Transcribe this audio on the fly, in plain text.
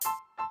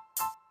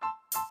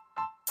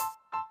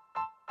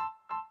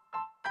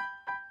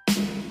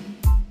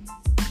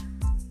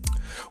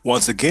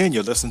Once again,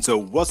 you're listening to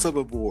What's Up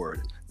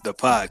Aboard, the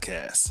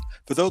podcast.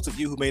 For those of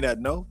you who may not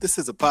know, this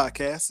is a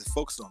podcast that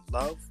focuses on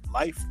love,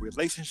 life,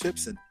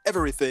 relationships, and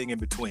everything in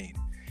between.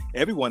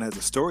 Everyone has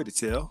a story to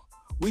tell.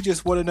 We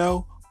just want to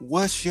know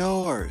what's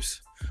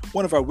yours.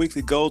 One of our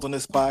weekly goals on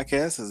this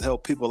podcast is to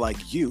help people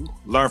like you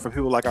learn from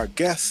people like our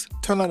guests,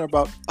 to learn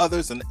about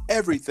others and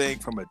everything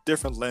from a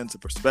different lens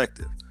of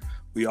perspective.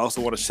 We also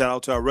want to shout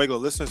out to our regular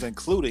listeners,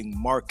 including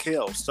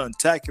Markel,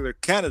 Stuntacular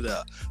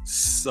Canada.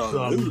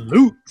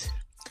 Salute.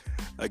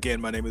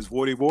 Again, my name is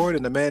Wardy Ward,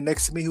 and the man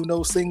next to me who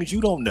knows things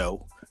you don't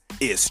know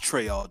is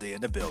Trey all day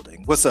in the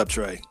building. What's up,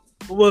 Trey?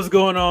 What's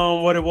going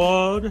on, Wardy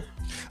Ward?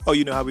 Oh,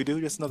 you know how we do?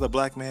 Just another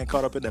black man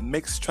caught up in the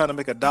mix trying to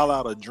make $1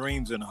 out of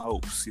dreams and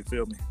hopes. You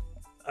feel me?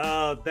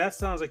 That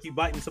sounds like you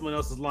biting someone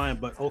else's line,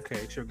 but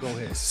okay, sure, go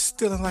ahead.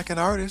 Stealing like an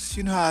artist,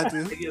 you know how I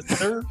do. Yes,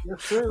 sir.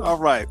 Yes, sir. All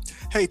right.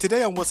 Hey,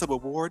 today on What's Up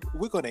Award,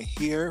 we're going to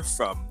hear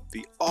from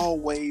the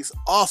always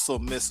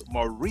awesome Miss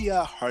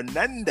Maria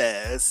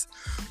Hernandez,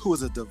 who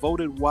is a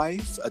devoted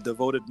wife, a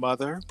devoted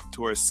mother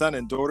to her son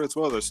and daughter, as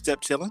well as her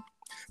stepchildren.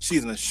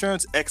 She's an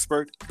insurance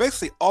expert,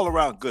 basically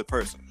all-around good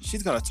person.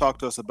 She's going to talk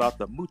to us about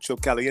the Mucho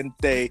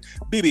Caliente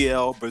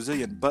BBL,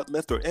 Brazilian butt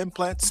lift or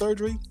implant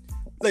surgery.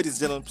 Ladies and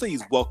gentlemen,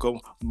 please welcome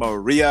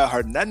Maria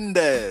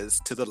Hernandez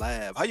to the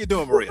lab. How you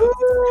doing, Maria?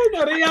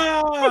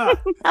 Maria!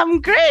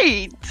 I'm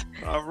great.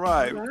 All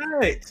right. All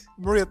right.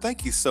 Maria,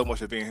 thank you so much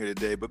for being here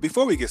today. But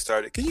before we get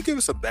started, can you give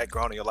us some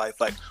background in your life?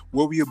 Like,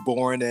 where were you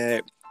born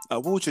at?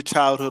 What was your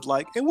childhood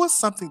like? And what's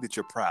something that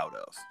you're proud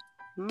of?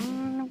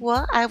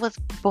 Well, I was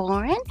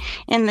born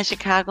in the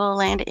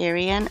Chicagoland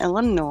area in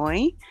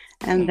Illinois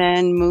and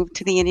then moved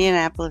to the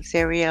Indianapolis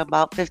area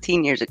about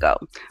 15 years ago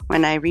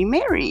when I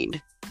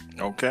remarried.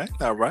 Okay,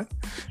 all right.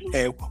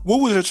 And what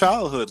was your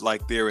childhood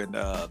like there in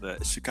the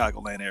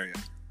Chicagoland area?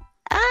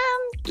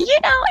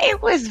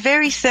 It was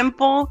very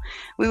simple.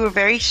 We were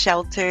very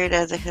sheltered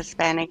as a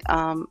Hispanic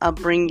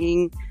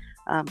upbringing,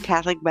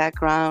 Catholic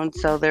background.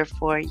 So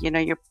therefore,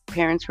 your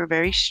parents were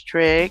very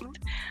strict.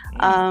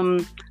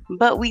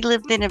 But we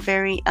lived in a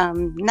very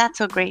not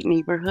so great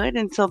neighborhood.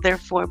 And so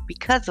therefore,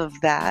 because of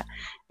that,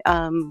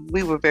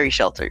 we were very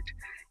sheltered.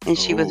 And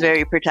she was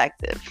very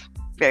protective,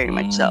 very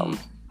much so.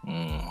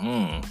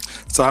 Mm-hmm.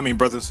 So how many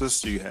brothers and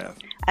sisters do you have?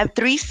 I have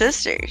 3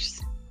 sisters.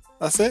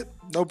 That's it?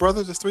 No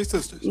brothers, just 3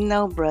 sisters?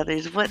 No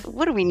brothers.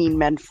 What do we need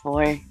men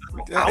for?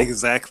 Yeah,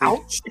 exactly.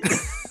 Ouch.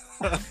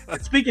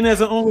 Speaking as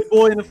an only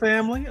boy in the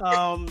family,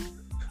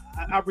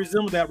 I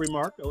resemble that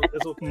remark.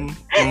 That's okay.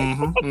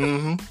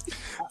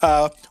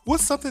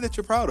 What's something that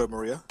you're proud of,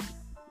 Maria?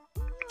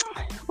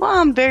 Well,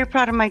 I'm very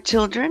proud of my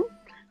children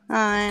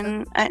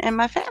and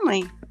my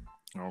family.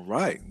 All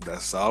right.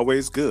 That's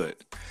always good.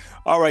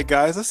 All right,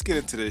 guys, let's get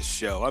into this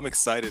show. I'm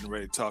excited and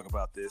ready to talk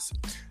about this.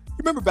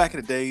 Remember back in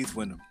the days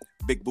when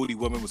big booty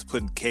woman was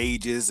put in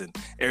cages and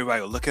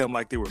everybody would look at them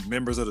like they were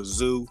members of the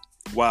zoo,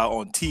 while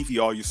on TV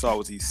all you saw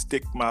was these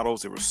stick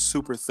models that were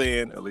super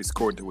thin, at least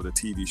according to what the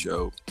TV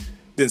showed.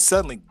 Then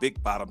suddenly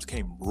big bottoms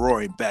came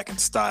roaring back in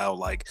style,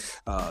 like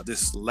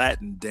this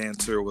Latin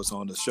dancer was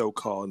on the show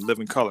called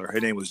Living Color. Her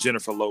name was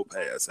Jennifer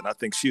Lopez, and I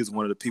think she was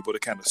one of the people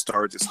that kind of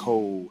started this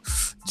whole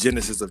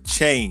genesis of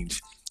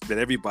change, that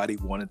everybody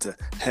wanted to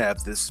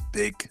have this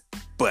big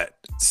butt.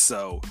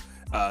 So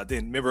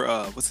then remember,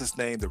 what's his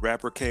name? The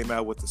rapper came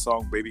out with the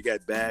song Baby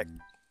Got Back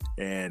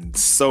and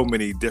so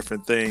many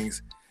different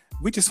things.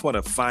 We just want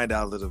to find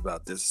out a little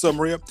about this. So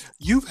Maria,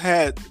 you've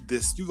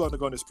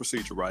undergone this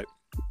procedure, right?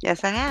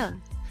 Yes, I have.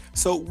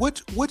 So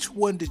which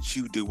one did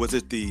you do? Was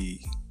it the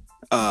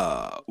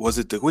what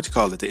you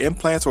call it? The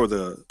implants or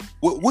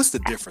what's the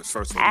difference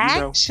first of all?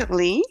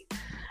 Actually,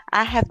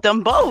 I have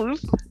done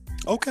both.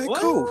 Okay,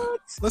 cool.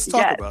 Let's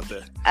talk about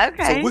that.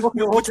 Okay. So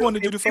which one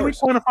did you do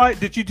first?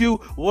 Did you do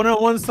one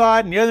on one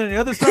side and the other on the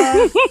other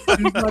side?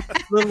 Like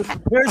a little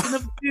comparison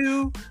of the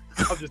two.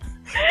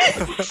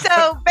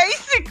 So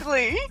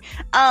basically,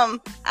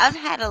 I've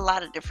had a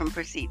lot of different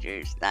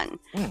procedures done.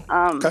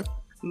 Okay.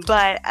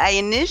 But I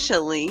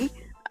initially,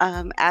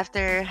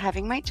 after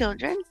having my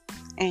children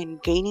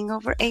and gaining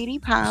over 80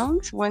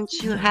 pounds,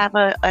 once you have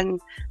an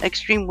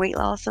extreme weight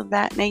loss of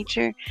that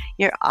nature,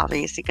 you're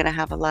obviously going to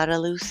have a lot of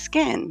loose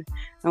skin.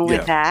 And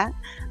with that,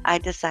 I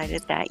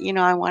decided that,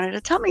 I wanted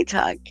a tummy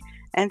tuck.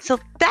 And so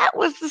that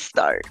was the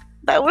start.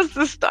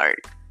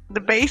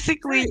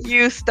 Basically,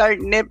 you start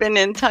nipping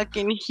and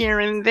tucking here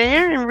and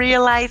there and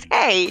realize,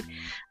 hey,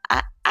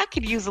 I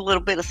could use a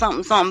little bit of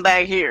something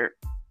back here.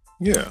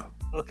 Yeah.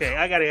 Okay,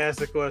 I gotta ask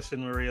the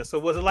question, Maria. So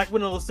was it like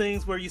one of those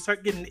things where you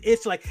start getting the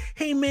itch, like,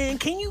 hey man,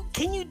 can you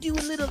do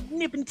a little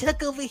nip and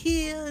tuck over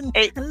here and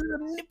a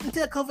little nip and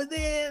tuck over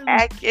there?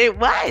 It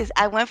was.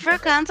 I went for a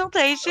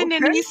consultation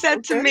and he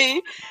said to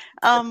me,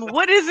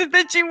 what is it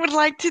that you would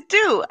like to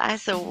do? I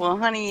said, well,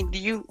 honey,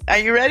 are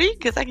you ready?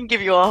 Because I can give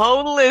you a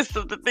whole list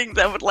of the things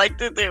I would like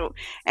to do.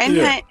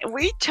 And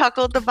we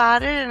chuckled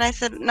about it and I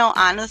said, no,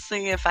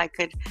 honestly, if I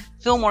could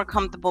feel more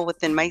comfortable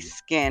within my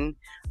skin,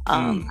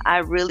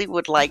 I really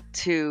would like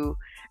to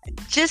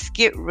just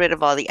get rid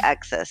of all the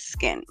excess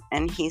skin.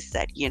 And he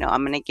said,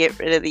 I'm going to get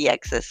rid of the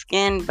excess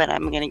skin, but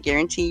I'm going to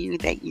guarantee you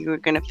that you're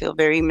going to feel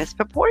very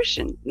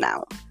misproportioned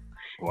now.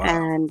 Wow.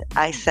 And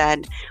I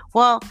said,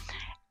 well,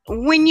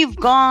 when you've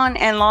gone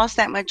and lost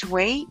that much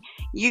weight,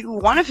 you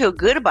want to feel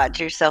good about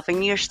yourself,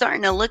 and you're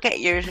starting to look at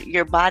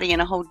your body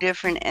in a whole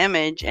different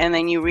image, and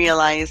then you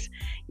realize,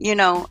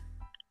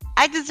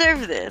 I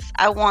deserve this.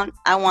 I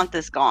want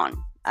this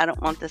gone. I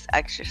don't want this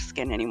extra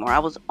skin anymore. I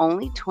was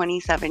only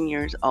 27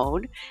 years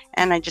old,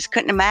 and I just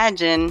couldn't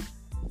imagine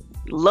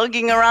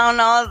lugging around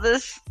all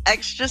this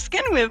extra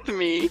skin with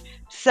me.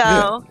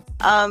 So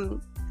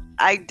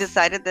I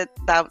decided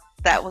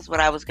that was what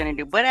I was going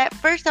to do. But at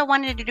first, I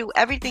wanted to do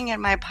everything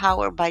in my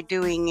power by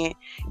doing it,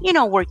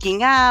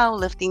 working out,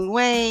 lifting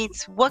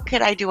weights. What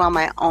could I do on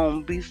my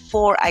own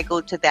before I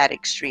go to that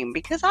extreme?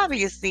 Because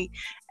obviously,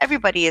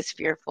 everybody is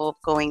fearful of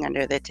going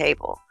under the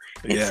table.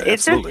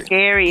 It's a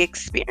scary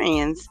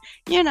experience.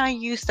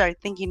 You start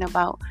thinking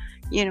about,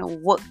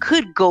 what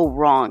could go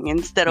wrong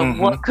instead of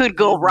what could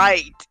go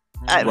right.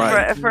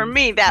 For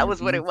me, that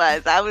was what it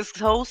was. I was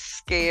so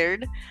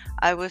scared.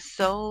 I was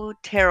so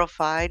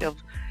terrified of,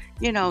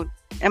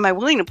 am I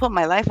willing to put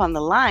my life on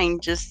the line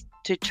just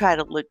to try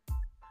to look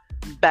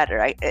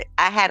better? I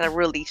had to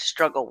really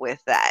struggle with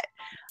that.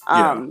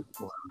 And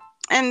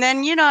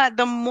then,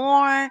 the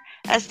more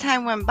as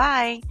time went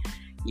by,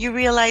 you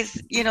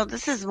realize,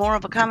 this is more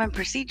of a common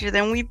procedure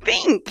than we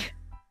think.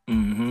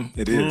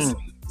 It is.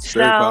 It's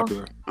very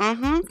popular.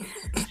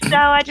 So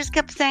I just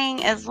kept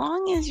saying, as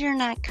long as you're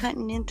not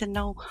cutting into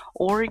no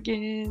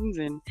organs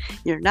and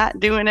you're not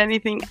doing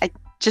anything, I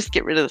just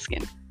get rid of the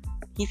skin.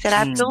 He said,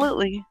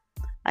 absolutely.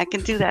 I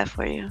can do that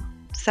for you.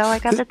 So I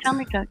got the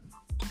tummy tuck.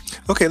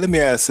 Okay, let me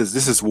ask this.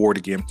 This is Ward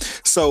again.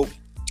 So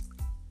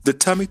the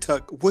tummy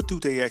tuck, what do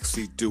they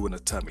actually do in a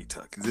tummy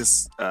tuck? Is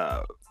this,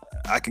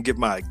 I can give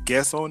my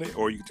guess on it,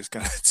 or you can just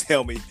kind of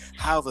tell me,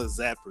 how does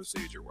that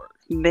procedure work?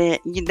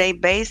 They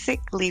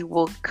basically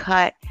will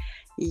cut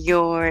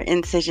your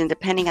incision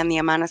depending on the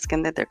amount of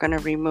skin that they're going to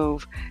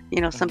remove.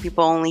 Some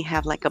people only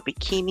have like a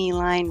bikini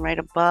line right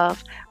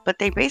above, but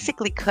they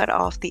basically cut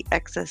off the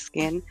excess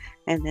skin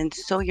and then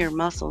sew your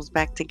muscles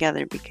back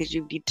together, because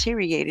you've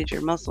deteriorated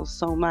your muscles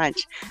so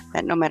much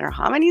that no matter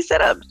how many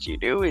sit-ups you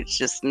do, it's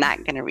just not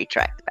going to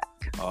retract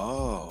back.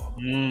 Oh.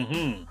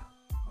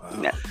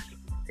 Wow. Yeah.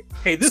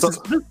 Hey, this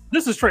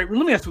is Trey.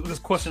 Let me ask you this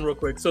question real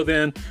quick. So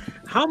then,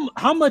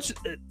 how much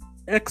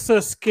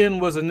excess skin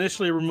was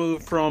initially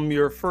removed from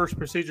your first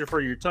procedure for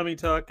your tummy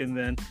tuck, and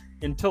then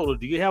in total,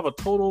 do you have a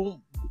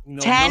total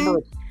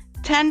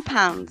 10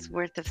 pounds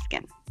worth of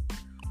skin?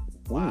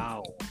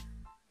 Wow.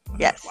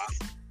 Yes. Wow.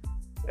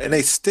 And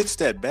they stitched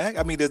that back?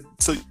 I mean,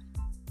 so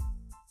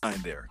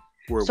there.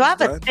 So I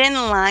have a thin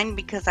line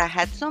because I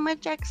had so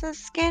much excess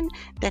skin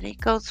that it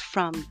goes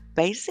from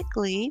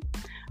basically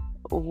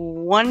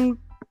one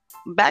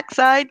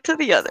backside to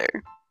the other.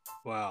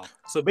 Wow.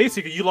 So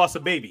basically, you lost a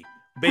baby.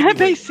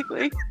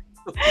 Basically.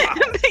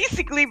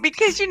 Basically,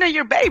 because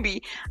your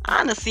baby,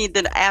 honestly,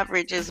 the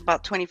average is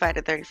about 25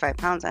 to 35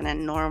 pounds on a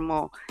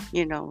normal,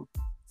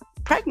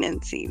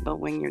 pregnancy. But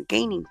when you're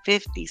gaining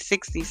 50,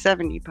 60,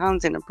 70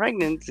 pounds in a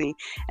pregnancy,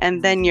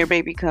 and then your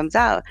baby comes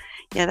out,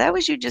 that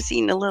was you just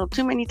eating a little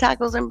too many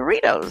tacos and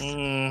burritos.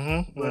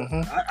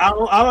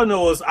 I don't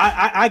know.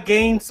 I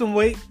gained some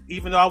weight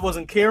even though I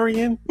wasn't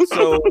carrying.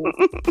 So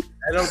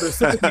I know there's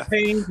sympathy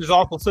pain. There's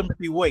also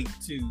sympathy weight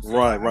too. So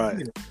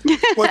Right.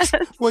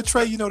 Well,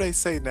 Trey, they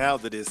say now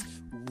that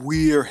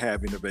we're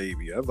having a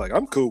baby. I'm like,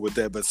 I'm cool with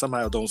that, but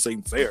somehow it don't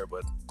seem fair.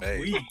 But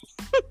hey,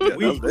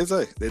 they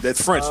say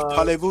that's French.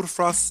 Parlez-vous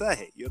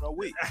français?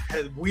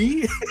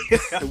 We.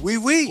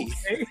 Oui.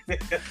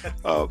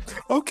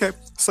 Okay.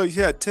 So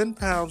you had 10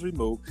 pounds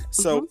removed.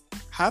 So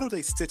how do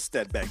they stitch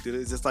that back?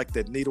 Is it just like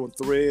that needle and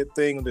thread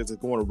thing, and they're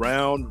going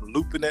around,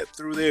 looping that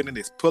through there, and then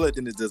they pull it,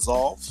 and it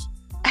dissolves?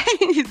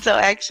 So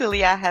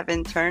actually, I have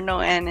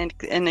internal and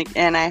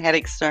I had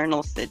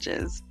external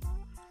stitches.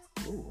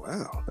 Oh,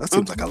 wow. That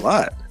seems like a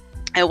lot.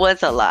 It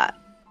was a lot.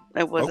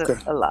 It was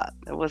a lot.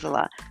 It was a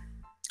lot.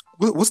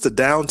 What's the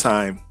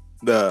downtime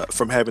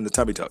from having the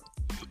tummy tuck?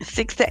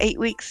 6 to 8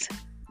 weeks,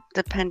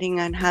 depending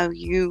on how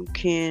you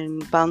can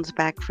bounce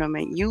back from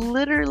it. You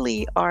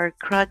literally are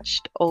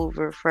crutched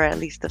over for at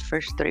least the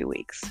first 3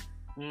 weeks.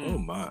 Oh,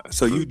 my.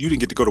 So you didn't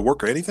get to go to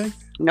work or anything?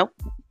 Nope.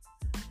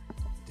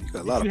 You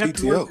got a lot of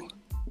PTO.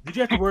 Did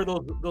you have to wear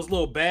those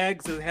little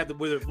bags that had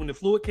when the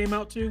fluid came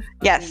out too?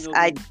 Yes,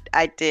 I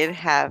did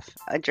have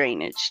a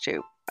drainage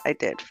tube. I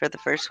did for the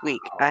first week.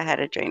 I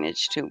had a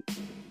drainage tube.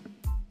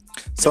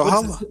 So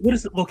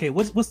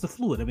what's the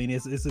fluid? I mean,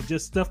 is it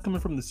just stuff coming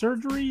from the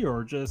surgery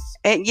or just?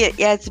 Yeah,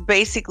 it's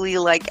basically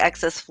like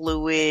excess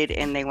fluid,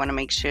 and they want to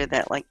make sure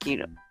that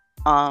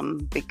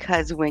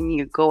because when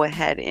you go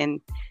ahead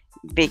and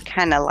they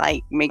kind of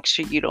make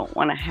sure you don't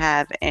want to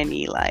have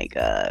any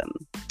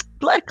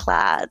blood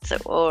clots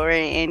or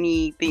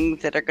any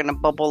things that are going to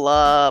bubble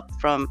up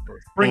from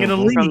bringing a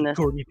leak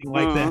or anything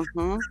like that.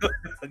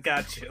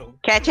 Got you.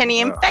 Catch any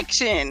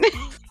infection.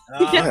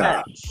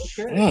 Yeah.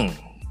 Okay.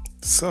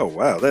 So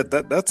wow,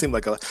 that seemed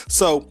like a lot.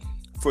 So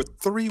for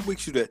 3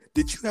 weeks, did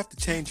you have to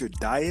change your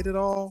diet at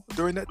all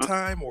during that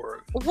time,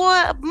 or?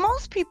 Well,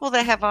 most people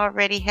that have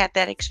already had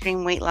that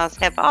extreme weight loss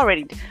have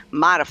already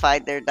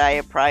modified their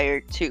diet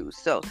prior to.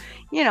 So,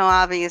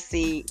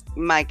 obviously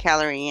my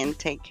calorie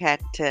intake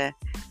had to,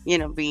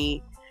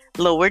 be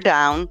lower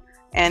down.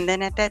 And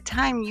then at that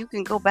time, you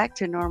can go back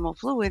to normal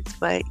fluids,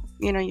 but,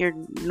 your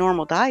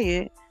normal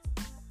diet.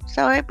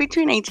 So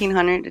between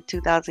 1,800 to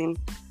 2,000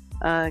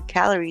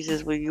 calories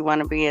is where you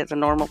want to be as a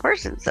normal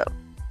person. So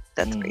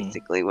that's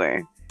basically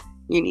where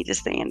you need to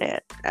stand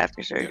at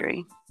after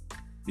surgery.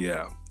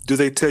 Yeah. Do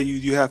they tell you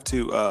you have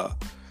to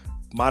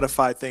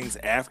modify things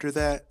after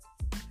that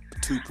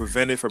to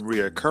prevent it from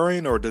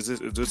reoccurring, or is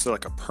this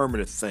like a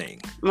permanent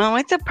thing? Well,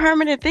 it's a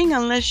permanent thing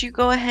unless you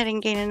go ahead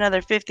and gain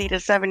another 50 to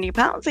 70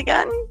 pounds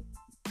again.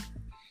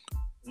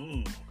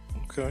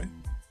 Okay.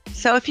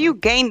 So if you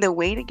gain the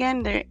weight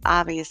again,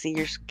 obviously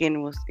your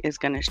skin is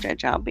going to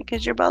stretch out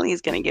because your belly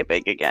is going to get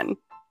big again.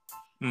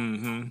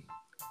 Mm-hmm.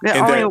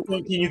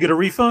 Can you get a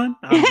refund?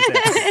 I'm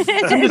just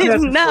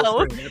asking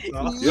no,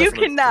 you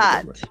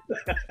cannot.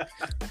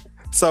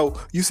 So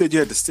you said you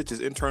had the stitches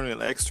internally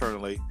and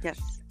externally. Yes.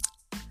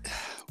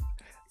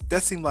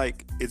 That seemed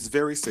like it's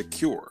very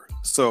secure.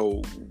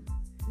 So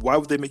why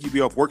would they make you be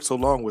off work so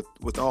long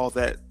with all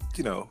that,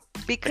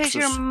 Because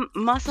your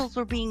muscles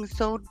were being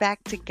sewed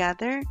back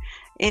together.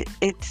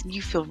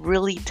 You feel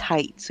really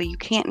tight, so you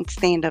can't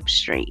stand up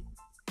straight.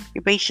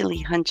 You're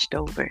basically hunched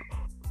over.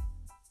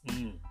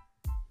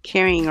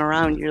 Carrying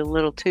around your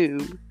little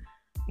tube.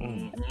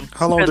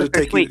 How long did it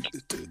take you?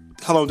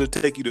 How long did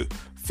it take you to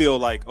feel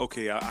like,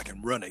 okay, I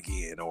can run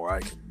again, or I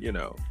can,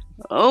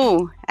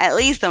 Oh, at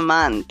least a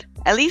month.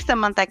 At least a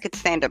month I could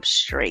stand up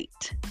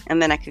straight,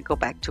 and then I could go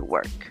back to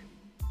work.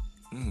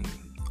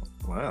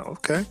 Wow.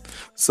 Okay.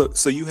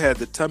 So you had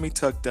the tummy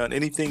tuck done.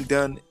 Anything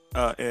done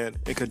in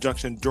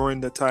conjunction during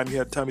the time you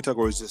had tummy tuck,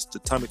 or was just the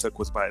tummy tuck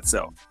was by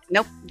itself?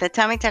 Nope, the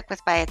tummy tuck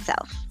was by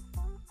itself.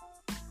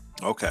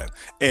 Okay.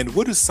 And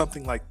what does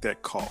something like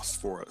that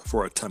cost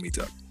for a tummy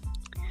tuck?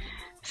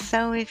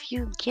 So if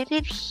you get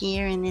it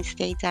here in the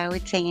States, I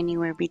would say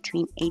anywhere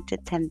between $8,000 to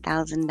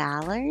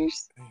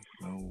 $10,000.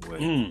 No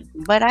way.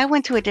 But I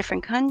went to a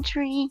different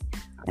country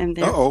and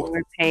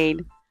therefore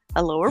paid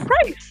a lower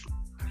price.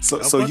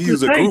 So you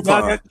use a Groupon.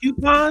 I got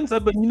coupons,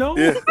 but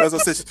Yeah, as I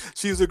said,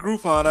 she used a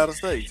Groupon out of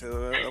state.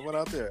 I went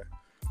out there.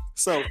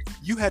 So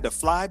you had to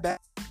fly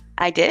back?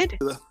 I did.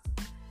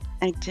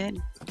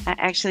 I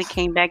actually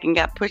came back and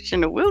got pushed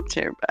in a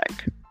wheelchair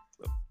back.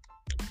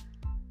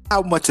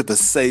 How much of a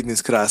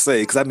savings could I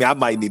say? Because I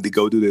might need to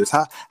go do this.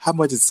 How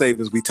much is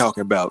savings we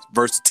talking about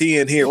versus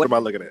 10 here? What am I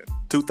looking at?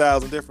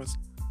 2,000 difference?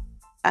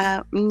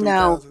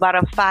 No, about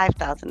a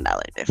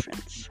 $5,000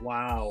 difference.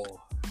 Wow.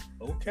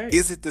 Okay.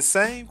 Is it the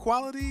same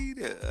quality?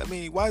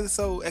 Why is it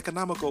so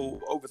economical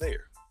over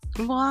there?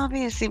 Well,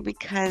 obviously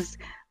because,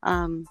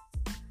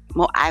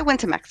 I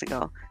went to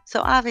Mexico. So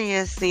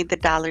obviously the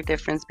dollar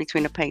difference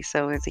between a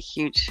peso is a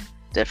huge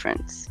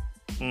difference.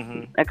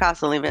 The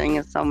cost of living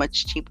is so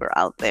much cheaper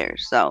out there.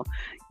 So,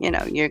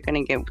 you're going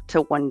to get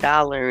to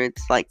 $1,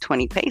 it's like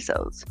 20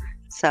 pesos.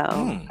 So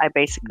I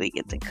basically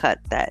get to cut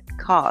that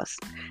cost.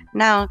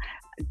 Now,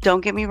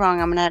 don't get me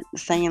wrong. I'm not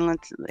saying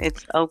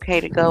it's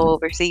okay to go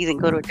overseas and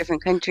go to a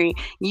different country.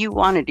 You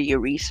want to do your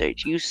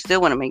research. You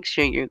still want to make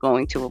sure you're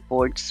going to a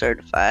board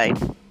certified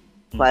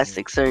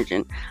plastic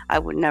surgeon. I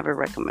would never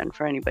recommend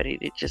for anybody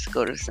to just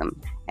go to some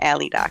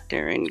alley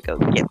doctor and go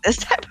get this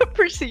type of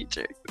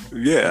procedure.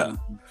 Yeah.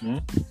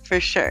 For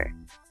sure.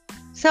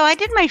 So I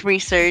did my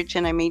research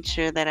and I made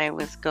sure that I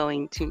was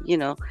going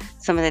to,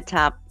 some of the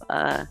top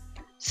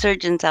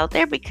surgeons out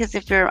there, because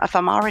if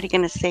I'm already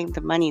going to save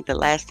the money, the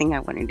last thing I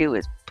want to do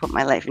is put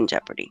my life in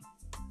jeopardy.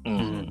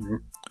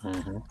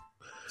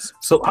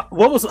 So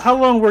how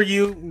long were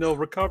you,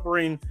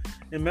 recovering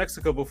in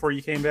Mexico before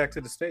you came back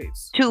to the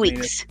States? 2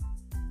 weeks.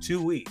 2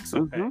 weeks.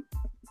 Okay.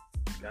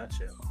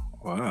 Gotcha.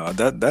 Wow,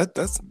 that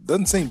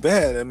doesn't seem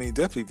bad.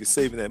 Definitely if you're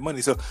saving that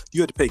money. So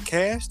you had to pay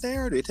cash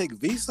there? Do they take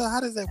Visa?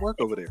 How does that work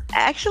over there?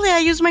 Actually, I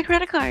used my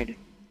credit card.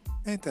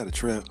 Ain't that a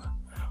trip?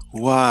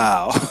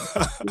 Wow.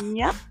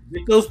 Yep.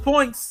 Get those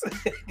points.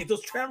 Get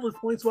those traveler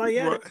points while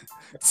you're at it.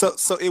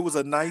 So it was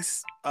a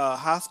nice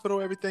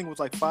hospital. Everything was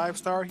like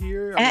 5-star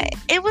here.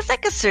 It was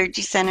like a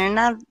surgery center.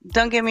 Now,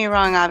 don't get me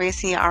wrong.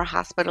 Obviously, our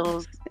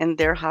hospitals and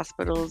their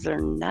hospitals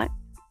are not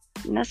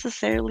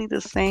necessarily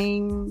the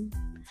same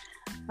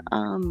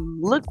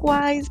look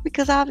wise,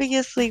 because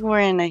obviously we're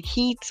in a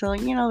heat. So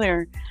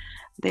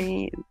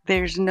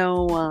there's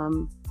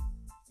no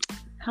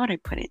how would I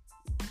put it?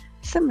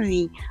 Some of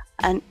the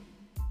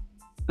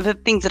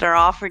things that are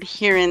offered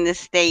here in the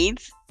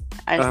States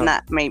are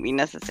not maybe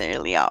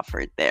necessarily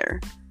offered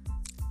there.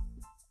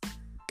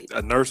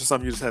 A nurse or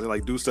something, you just had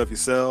to do stuff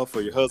yourself,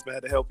 or your husband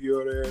had to help you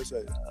over there?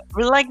 So.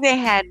 Like they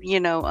had,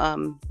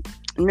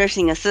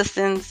 nursing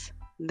assistants.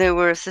 They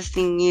were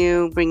assisting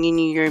you, bringing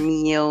you your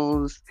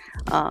meals,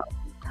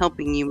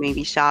 helping you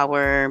maybe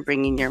shower,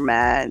 bringing your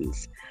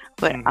meds.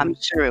 But I'm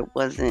sure it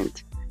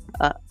wasn't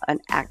an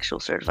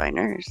actual certified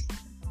nurse.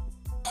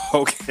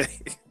 Okay.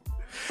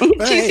 Choose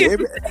Hey,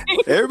 your-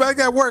 everybody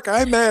got work.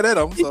 I ain't mad at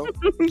them. So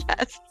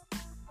yes.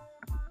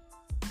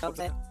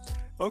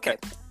 okay.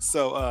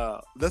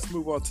 So let's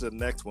move on to the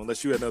next one.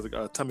 Unless you had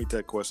another tummy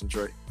tuck question,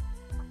 Trey.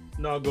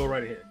 No, go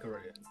right ahead. Go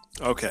right ahead.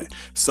 Okay.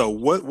 So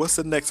what's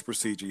the next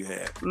procedure you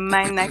had?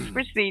 My next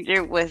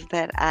procedure was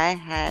that I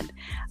had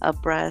a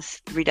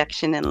breast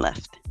reduction and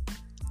lift.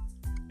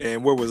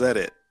 And where was that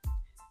at?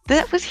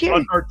 That was here.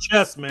 On her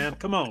chest, man.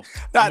 Come on.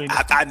 mean-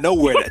 I know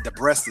where the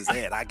breast is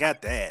at. I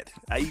got that.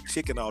 I eat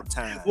chicken all the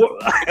time.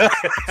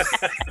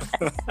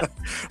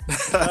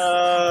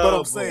 But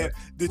I'm saying,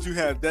 did you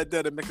have that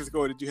done in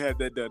Mexico or did you have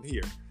that done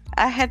here?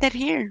 I had that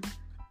here.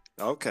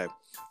 Okay.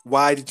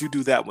 Why did you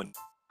do that one?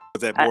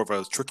 Was that more of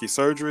a tricky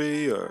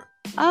surgery or?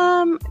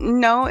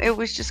 No, it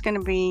was just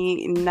gonna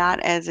be not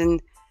as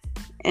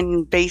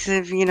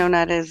invasive,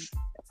 not as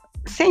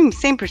same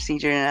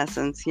procedure in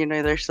essence.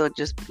 They're still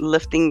just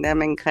lifting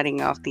them and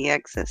cutting off the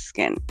excess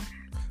skin.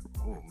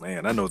 Oh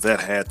man, I know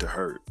that had to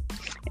hurt.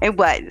 It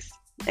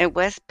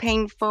was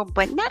painful,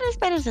 but not as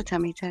bad as a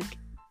tummy tuck.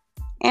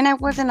 And I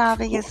wasn't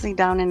obviously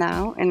down and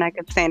out, and I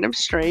could stand up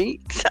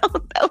straight, so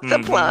that was a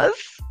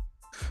plus.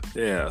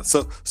 Yeah.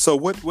 So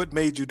what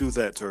made you do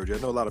that, Turgie? I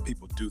know a lot of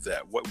people do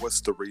that. What's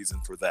the reason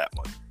for that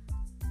one?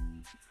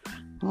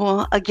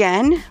 Well,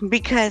 again,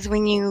 because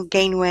when you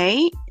gain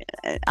weight,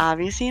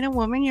 obviously in a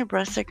woman, your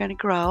breasts are going to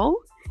grow.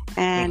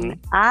 And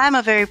I'm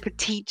a very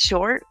petite,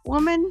 short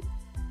woman.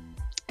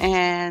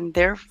 And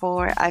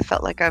therefore, I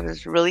felt like I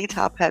was really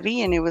top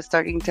heavy and it was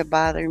starting to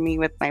bother me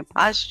with my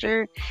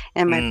posture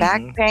and my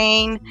back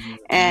pain.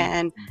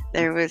 And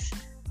there was,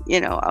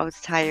 I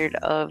was tired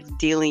of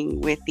dealing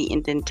with the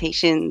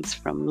indentations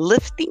from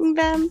lifting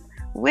them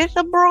with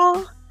a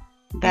bra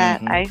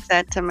that I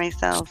said to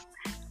myself,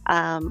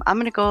 I'm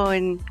going to go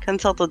and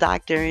consult a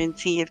doctor and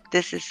see if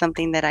this is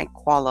something that I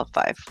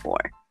qualify for.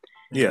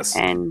 Yes.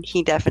 And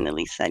he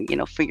definitely said,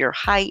 for your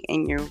height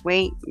and your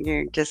weight,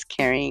 you're just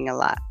carrying a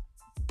lot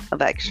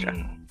of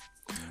extra.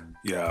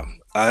 Yeah.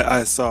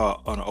 I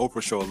saw on an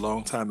Oprah show a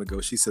long time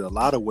ago, she said a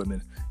lot of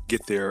women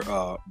get their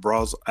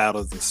bras out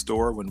of the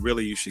store when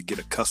really you should get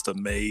a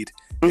custom made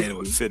and it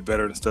would fit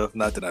better and stuff.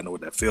 Not that I know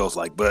what that feels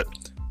like, but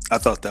I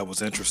thought that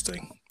was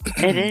interesting.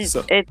 It is.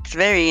 It's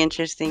very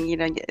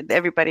interesting.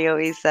 Everybody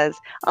always says,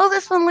 "Oh,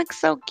 this one looks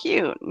so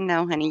cute."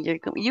 No, honey,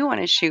 you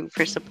want to shoot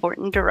for support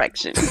and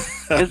direction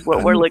is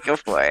what we're looking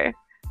for.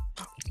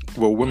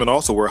 Well, women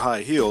also wear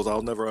high heels.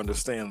 I'll never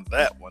understand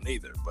that one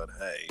either. But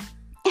hey,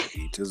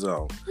 each his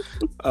own.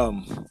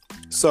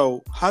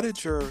 So how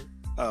did your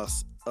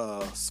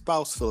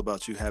spouse feel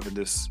about you having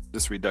this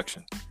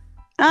reduction?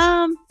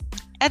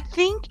 I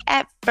think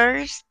at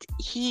first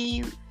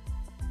he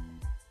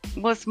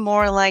was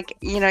more like,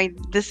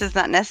 this is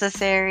not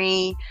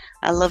necessary.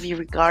 I love you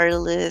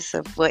regardless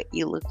of what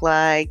you look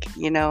like.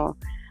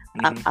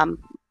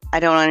 I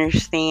don't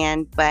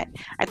understand, but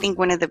I think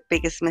one of the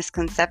biggest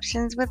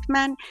misconceptions with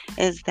men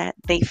is that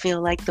they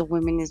feel like the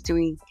woman is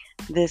doing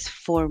this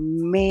for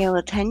male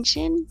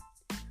attention,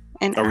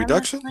 and a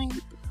reduction,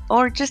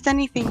 or just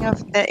anything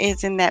that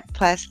is in that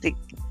plastic,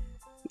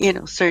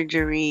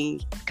 surgery,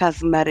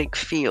 cosmetic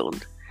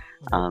field.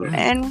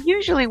 And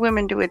usually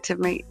women do it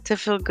to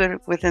feel good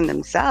within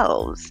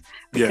themselves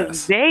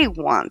because they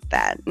want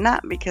that,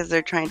 not because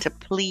they're trying to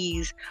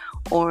please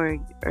or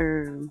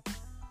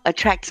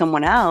attract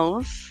someone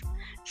else.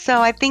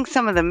 So I think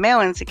some of the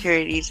male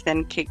insecurities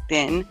then kicked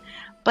in.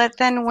 But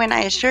then when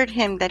I assured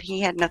him that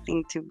he had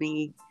nothing to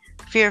be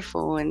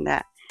fearful and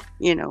that,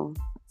 it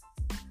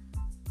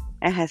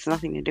has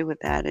nothing to do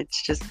with that,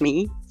 it's just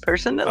me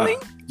personally.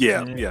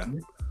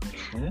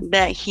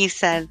 That he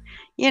said,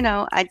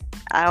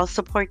 I'll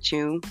support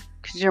you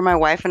because you're my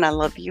wife and I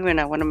love you and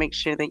I want to make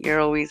sure that you're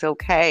always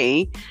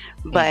okay.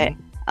 But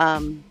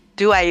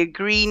do I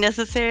agree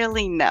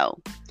necessarily? No.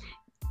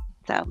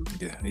 So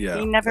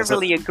he never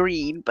really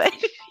agreed, but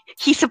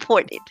he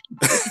supported.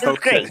 It was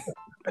great.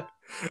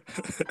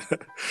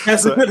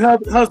 As a good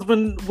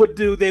husband would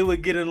do, they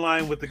would get in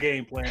line with the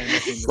game plan.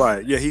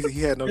 Right. Yeah,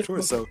 he had no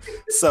choice.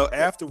 So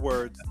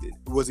afterwards,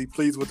 was he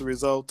pleased with the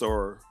result,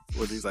 or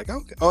was he like,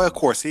 okay? Oh, of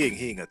course he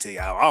ain't gonna tell you,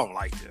 I don't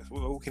like this.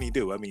 What can he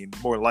do? I mean,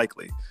 more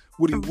likely.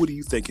 What do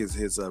you think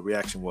his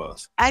reaction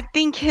was? I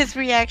think his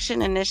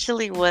reaction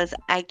initially was,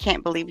 I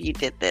can't believe you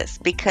did this,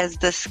 because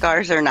the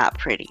scars are not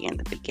pretty in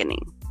the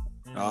beginning.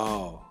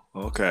 Oh,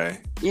 okay.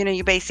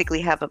 You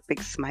basically have a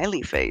big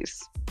smiley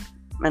face.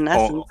 In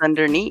essence,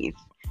 underneath,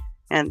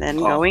 and then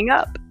going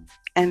up,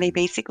 and they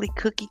basically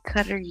cookie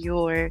cutter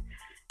your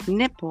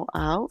nipple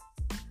out.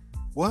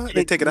 What?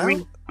 They take it out?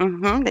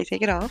 They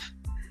take it off,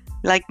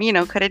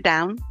 cut it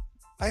down.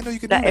 I know you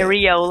could the do that.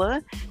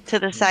 areola to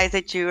the size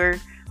that you're,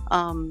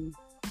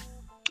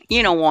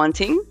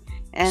 wanting.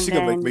 And she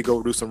gonna make me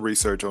go do some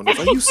research on this.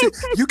 Like, you see,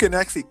 you can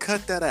actually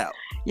cut that out.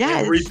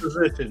 Yes. And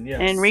reposition. Yes.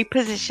 And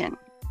reposition.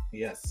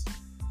 Yes.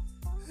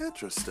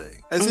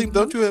 Interesting. I see.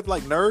 Don't you have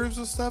like nerves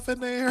and stuff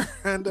in there?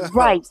 And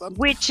right,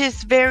 which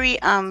is very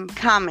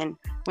common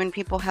when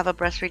people have a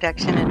breast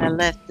reduction and a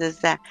lift. Is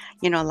that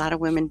a lot of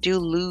women do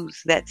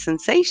lose that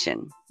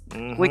sensation.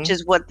 which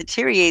is what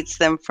deteriorates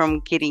them from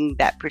getting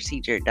that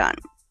procedure done.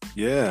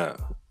 Yeah.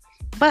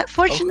 But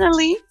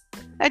fortunately,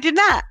 I did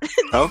not.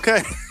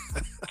 Okay.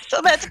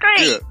 So that's great.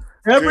 Good.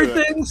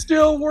 Everything's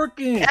still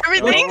working.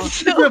 Everything's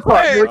still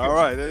working. All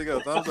right, there you go.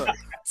 Thumbs up.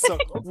 So,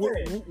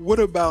 what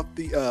about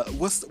the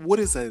what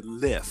is a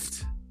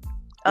lift?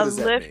 A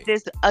lift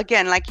is,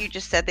 again, like you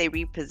just said, they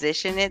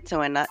reposition it.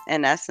 So in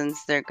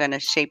essence, they're going to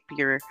shape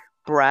your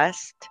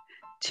breast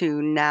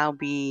to now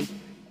be,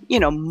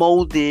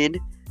 molded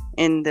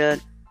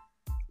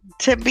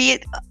to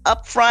be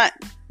up front,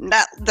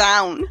 not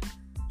down.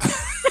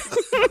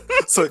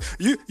 So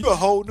you're a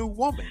whole new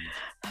woman.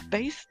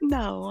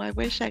 No, I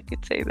wish I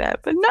could say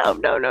that, but no.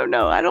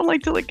 I don't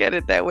like to look at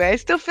it that way. I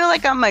still feel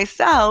like I'm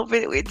myself.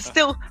 It's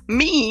still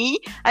me.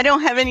 I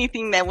don't have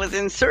anything that was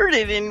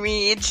inserted in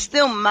me. It's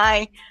still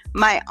my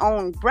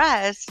own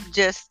breast,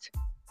 just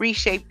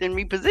reshaped and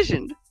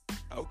repositioned.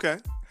 Okay.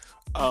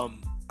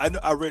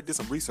 I read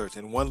some research,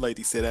 and one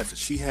lady said after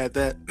she had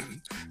that,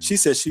 she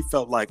said she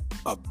felt like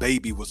a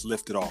baby was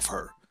lifted off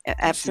her.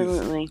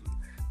 Absolutely.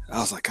 I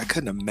was like, I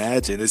couldn't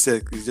imagine. It's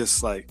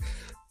just like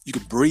you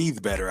could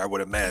breathe better, I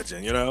would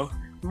imagine,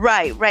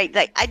 Right.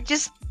 Like, I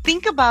just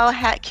think about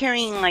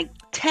carrying like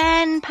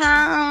 10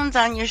 pounds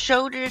on your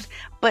shoulders,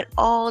 but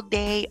all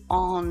day,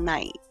 all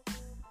night.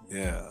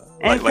 Yeah.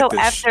 And so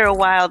after a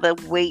while, the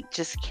weight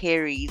just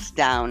carries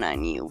down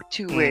on you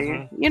to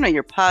where,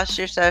 your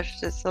posture starts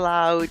to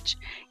slouch.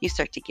 You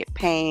start to get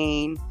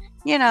pain,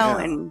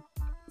 and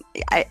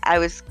I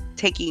was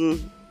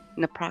taking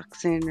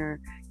naproxen or,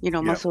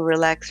 muscle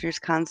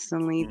relaxers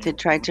constantly to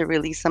try to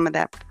release some of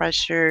that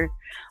pressure.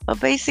 But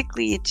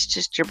basically, it's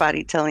just your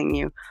body telling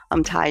you,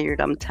 I'm tired,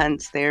 I'm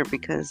tense there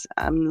because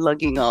I'm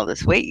lugging all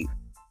this weight.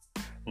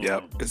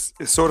 Yeah, it's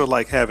sort of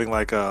like having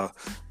like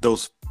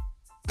those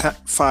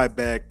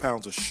 5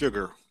 pounds of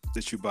sugar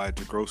that you buy at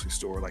the grocery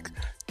store, like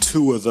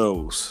 2 of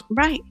those.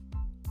 Right.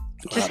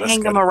 Just hang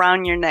them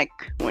around your neck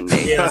one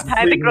day.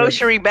 Tie the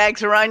grocery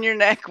bags around your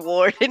neck,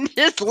 Ward, and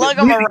just lug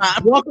them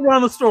around. Walk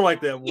around the store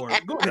like that, Ward.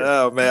 Go ahead.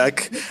 Oh, man.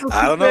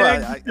 I don't know.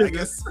 I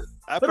guess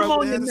I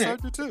probably had the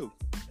surgery too.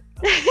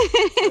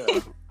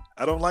 Yeah.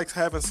 I don't like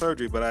having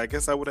surgery, but I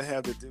guess I would have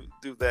had to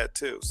do that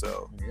too.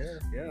 So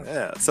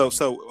yeah. So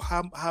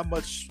how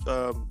much?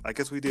 I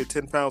guess we did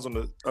 10 pounds on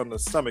the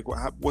stomach.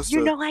 What's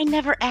I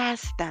never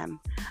asked them.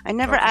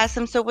 Asked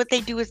them. So what they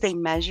do is they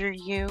measure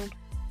you,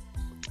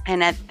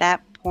 and at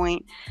that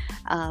point,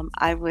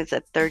 I was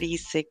a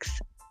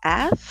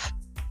 36F.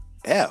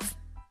 F.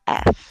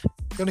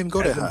 You don't even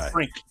go that high.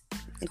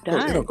 It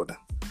does. You don't go down.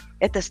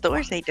 At the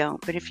stores, they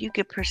don't, but if you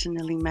get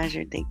personally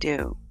measured, they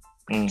do.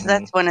 So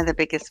that's one of the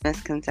biggest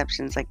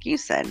misconceptions. Like you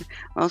said,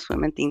 most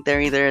women think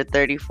they're either a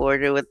 34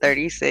 to a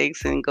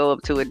 36 and go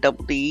up to a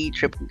double D,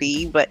 triple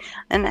D. But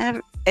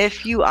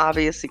if you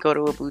obviously go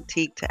to a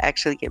boutique to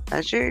actually get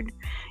measured,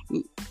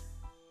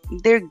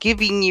 they're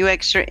giving you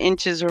extra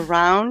inches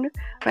around.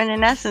 But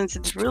in essence,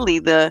 it's really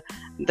the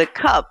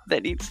cup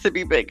that needs to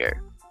be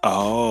bigger.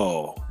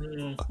 Oh.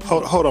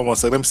 Hold on one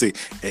second. Let me see.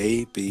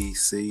 A, B,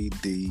 C,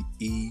 D,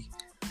 E,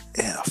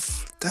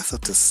 F. That's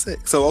up to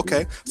 6. So,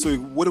 okay. So,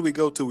 what do we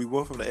go to? We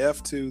went from the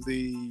F to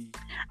the...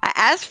 I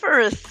asked for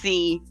a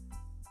C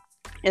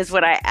is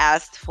what I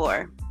asked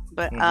for.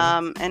 But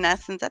in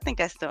essence, I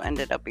think I still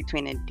ended up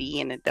between a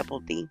D and a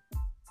double D.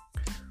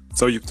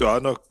 So, I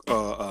know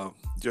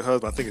your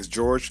husband, I think it's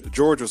George.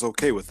 George was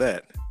okay with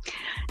that.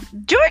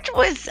 George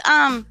was,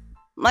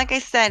 like I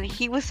said,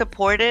 he was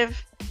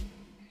supportive.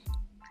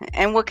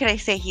 And what could I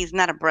say? He's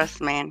not a breast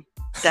man.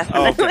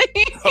 Definitely.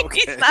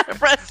 Okay. He's not a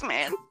breast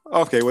man.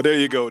 Okay, well there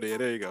you go then.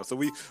 There you go. So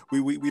we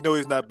know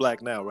he's not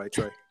black now, right,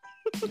 Trey?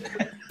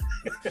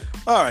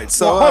 All right,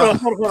 so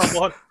hold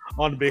on.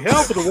 On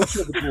behalf of the rest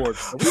of the board,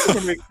 we want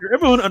to make sure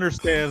everyone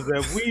understands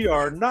that we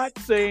are not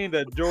saying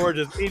that George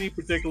is any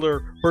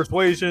particular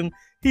persuasion.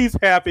 He's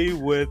happy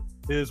with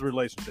his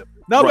relationship.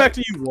 Now back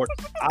to you, Ward.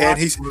 And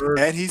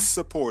he's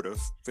supportive,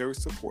 very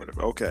supportive.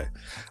 Okay.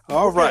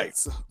 All right.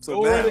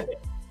 So now,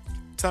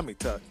 tummy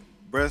tuck.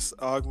 Breast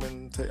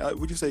augmentation.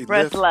 Would you say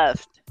breast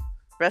lift?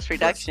 Breast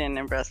reduction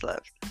and breast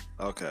lift.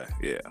 Okay,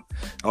 yeah.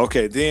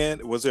 Okay,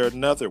 then was there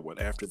another one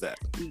after that?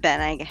 Then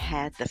I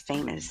had the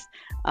famous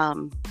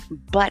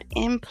butt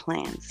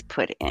implants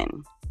put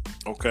in.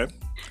 Okay.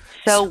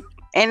 So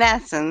in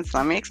essence,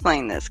 let me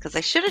explain this because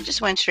I should have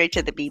just went straight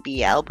to the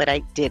BBL, but I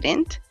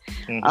didn't.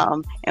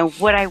 And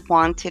what I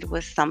wanted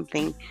was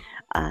something,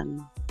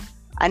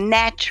 a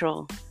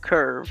natural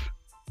curve,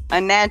 a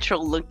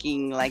natural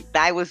looking, like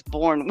I was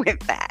born with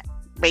that.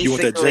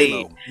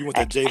 Basically. You want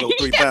that J-Lo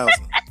 3000.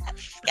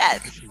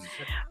 Yes.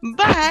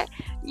 But,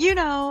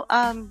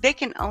 they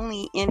can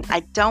only I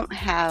don't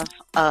have,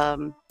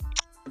 in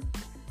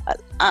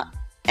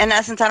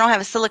essence, I don't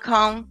have a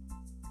silicone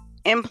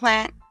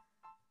implant.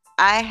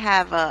 I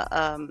have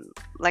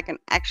like an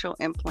actual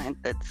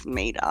implant that's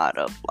made out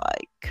of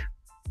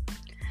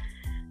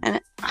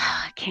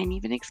I can't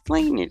even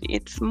explain it.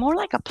 It's more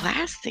like a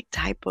plastic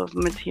type of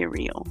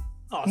material.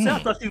 Oh, see, I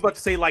thought you were about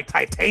to say like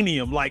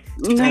titanium, like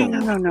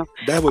No.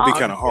 That would be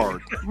kind of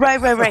hard.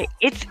 Right.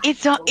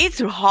 It's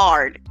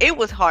hard. It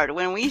was hard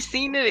when we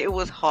seen it. It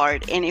was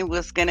hard, and it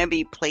was gonna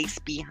be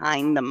placed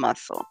behind the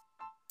muscle,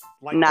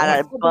 like not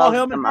a football above the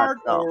helmet hard,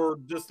 muscle. or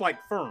just like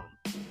firm.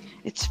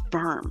 It's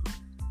firm,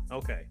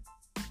 Okay.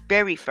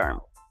 very firm.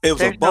 It was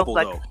There's a no bubble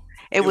flex- though.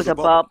 It was a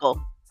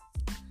bubble.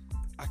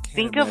 I can't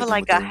Think of it imagine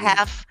like what a they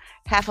would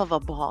half of a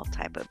ball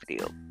type of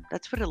deal.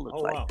 That's what it looked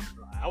Oh like. wow.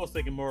 I was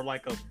thinking more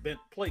like a bent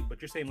plate, but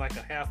you're saying like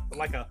a half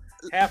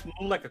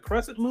moon, like a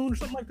crescent moon or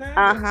something like that.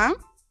 Uh-huh.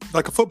 do.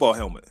 Like a football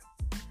helmet.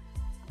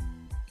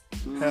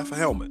 Half a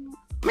helmet.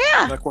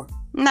 Yeah, Like what?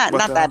 not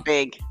what the- that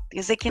big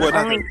because they can Well,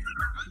 not- only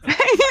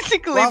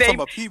basically Well, I'm they talking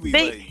about Pee Wee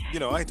leg. You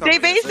know, I ain't talking they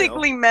about NFL.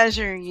 basically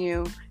measure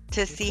you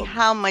to see Look.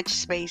 how much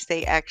space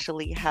they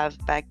actually have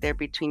back there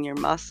between your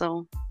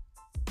muscle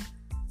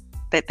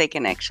that they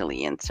can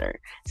actually insert.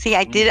 See,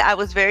 I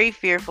was very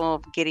fearful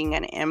of getting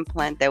an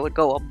implant that would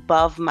go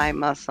above my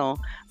muscle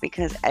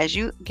because as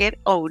you get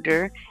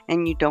older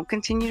and you don't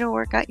continue to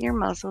work out your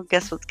muscle,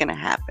 guess what's going to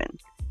happen?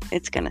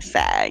 It's going to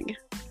sag.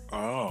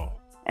 Oh.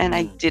 And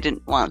I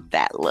didn't want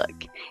that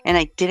look. And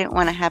I didn't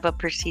want to have a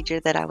procedure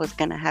that I was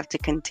going to have to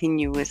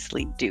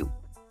continuously do.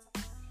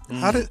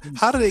 How did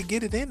they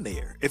get it in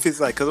there? If it's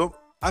like, cause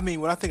I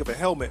mean, when I think of a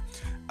helmet,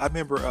 I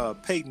remember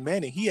Peyton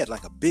Manning. He had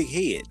like a big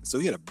head, so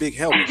he had a big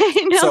helmet.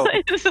 No, So,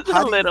 it's a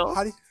How do you- little.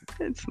 how do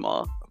you- It's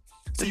small.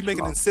 so you It's make an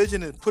small.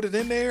 incision and put it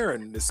in there,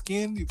 and the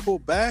skin you pull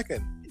back,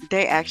 and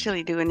They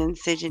actually do an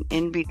incision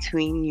in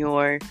between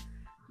your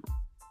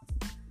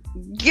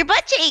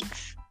butt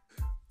cheeks.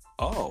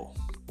 oh,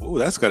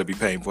 that's got to be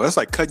painful. That's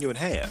like cutting you in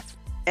half.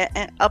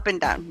 Up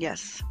and down,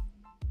 yes.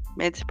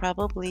 It's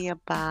probably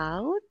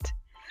about,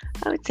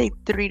 I would say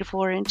 3 to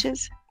 4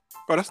 inches.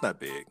 Oh, that's not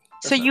big.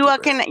 That's So not you too all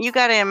bad. you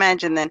got to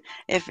imagine then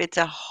if it's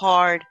a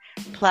hard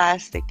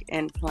plastic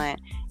implant,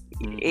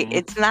 Mhm.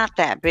 it's not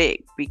that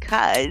big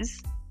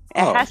because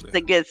it Oh, has yeah.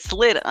 to get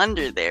slid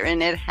under there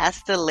and it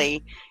has to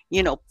lay,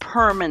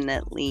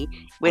 permanently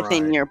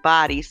within Right. your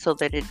body so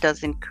that it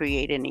doesn't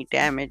create any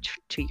damage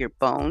to your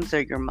bones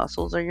or your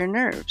muscles or your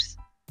nerves.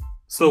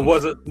 So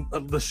was it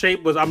the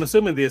shape was? I'm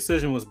assuming the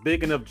incision was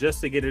big enough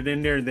just to get it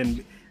in there, and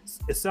then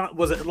it's not.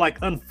 Was it like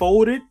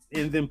unfolded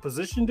and then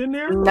positioned in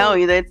there? No,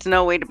 there's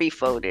no way to be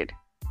folded.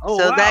 Oh,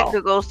 So wow.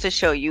 that goes to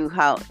show you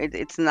how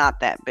it's not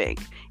that big.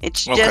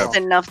 It's just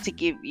enough to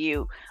give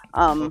you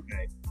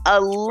Okay. a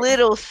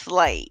little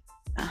slight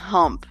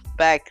hump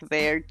back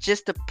there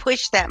just to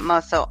push that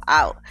muscle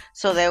out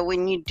so that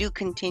when you do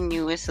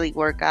continuously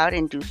work out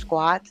and do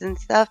squats and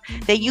stuff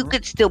that you Mhm.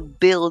 could still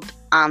build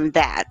on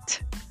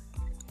that.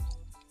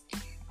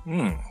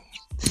 Hmm.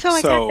 So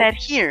I So- got that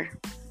here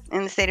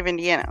in the state of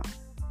Indiana.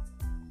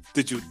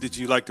 Did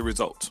you like the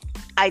results?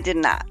 I did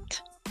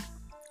not.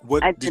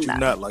 What I did did you not.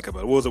 not like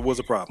about it? What was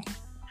the problem?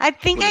 I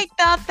think What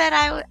I thought that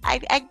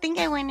I think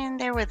I went in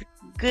there with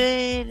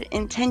good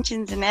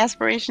intentions and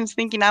aspirations,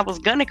 thinking I was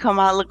gonna come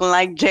out looking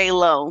like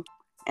J-Lo,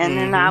 and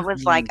then I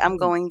was like, I'm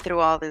going through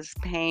all this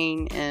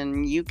pain,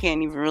 and you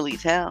can't even really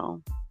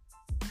tell.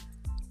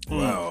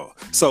 Wow.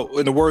 So,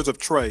 in the words of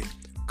Trey,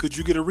 could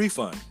you get a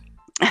refund?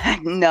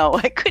 No,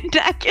 I could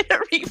not get a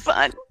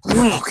refund.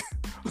 Okay.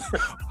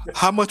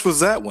 How much was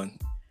that one?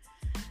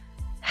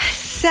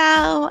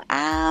 So,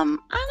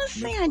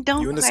 honestly, I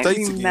don't You in the quite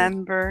States again.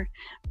 remember,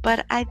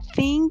 but I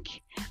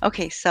think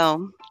okay.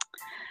 So,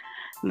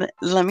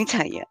 let me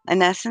tell you.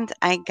 In essence,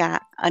 I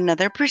got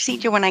another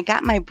procedure when I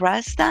got my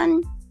breast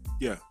done.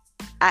 Yeah.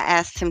 I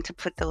asked him to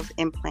put those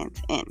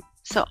implants in.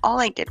 So all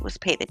I did was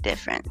pay the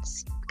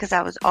difference because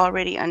I was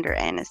already under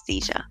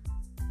anesthesia.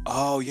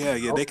 Oh yeah,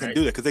 they can Okay.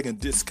 do that because they can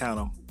discount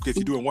them if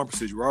you're doing one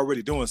procedure. We're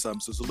already doing something,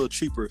 so it's a little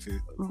cheaper if you.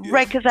 Yeah.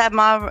 Right, because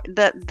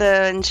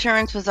the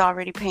insurance was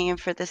already paying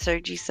for the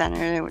surgery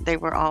center. They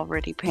were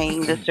already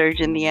paying the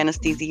surgeon, the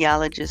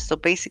anesthesiologist. So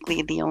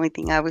basically, the only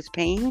thing I was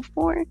paying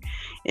for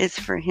is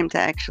for him to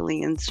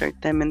actually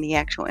insert them in the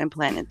actual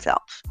implant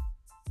itself.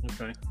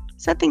 Okay.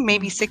 So I think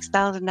maybe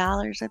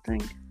 $6,000. I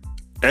think.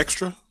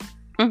 Extra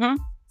Mm-hmm.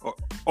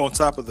 on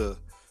top of the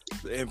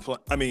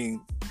implant. I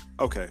mean,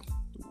 okay.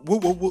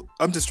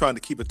 I'm just trying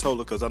to keep it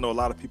total because I know a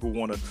lot of people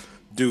want to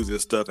do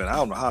this stuff, and I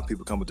don't know how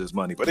people come with this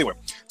money. But anyway,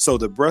 so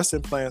the breast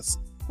implants.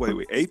 Wait,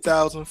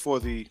 $8,000 for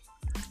the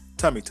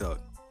tummy tuck,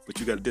 but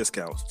you got a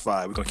discount.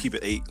 $5. We're gonna keep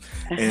it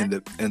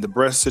 $8. And the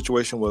breast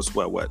situation was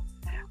what?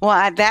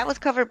 Well, that was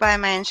covered by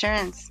my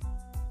insurance.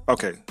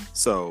 Okay,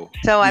 so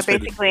So I you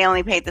paid basically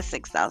only paid the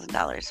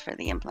 $6,000 for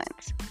the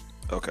implants.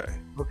 okay.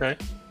 Okay.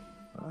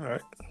 All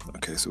right.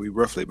 Okay, so we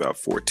roughly about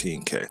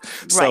 $14K.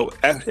 So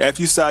after you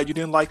decided you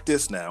didn't like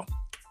this now,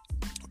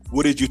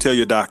 what did you tell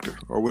your doctor?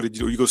 Or what did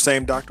you go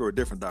same doctor or a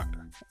different doctor?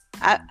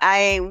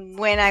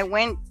 When I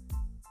went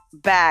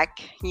back,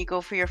 you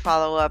go for your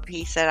follow up.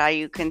 He said, "Are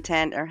you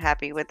content or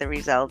happy with the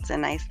results?"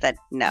 And I said,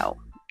 "No,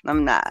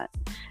 I'm not."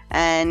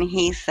 And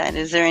he said,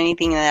 "Is there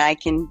anything that I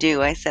can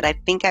do?" I said, "I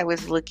think I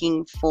was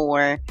looking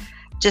for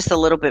just a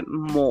little bit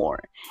more.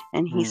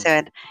 And he Mm.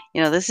 said,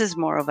 this is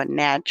more of a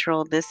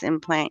natural, this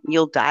implant,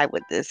 you'll die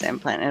with this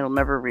implant. It'll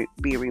never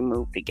be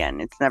removed again.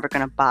 It's never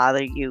going to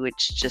bother you.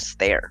 It's just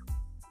there.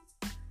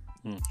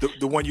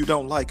 The one you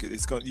don't like,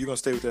 you're gonna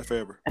stay with that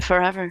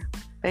forever,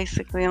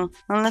 basically,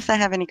 unless I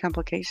have any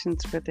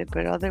complications with it.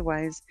 But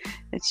otherwise,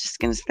 it's just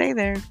gonna stay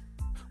there.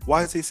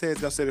 Why does he say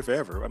it's gonna stay there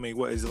forever? I mean,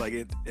 what is it,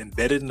 like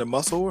embedded in the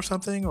muscle or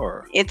something,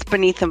 or it's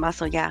beneath the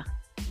muscle? Yeah,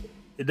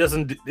 it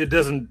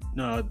doesn't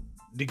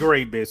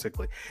degrade,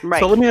 basically. Right.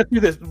 So let me ask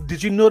you this: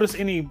 did you notice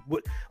any?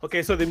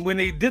 Okay, so then when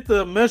they did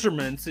the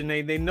measurements and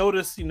they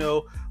noticed,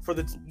 for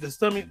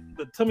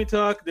the tummy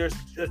tuck, there's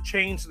a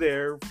change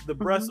there. The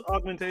breast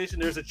augmentation,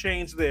 there's a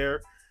change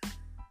there.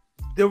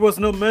 There was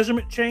no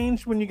measurement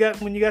change when you got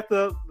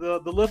the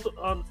lift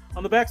on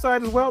the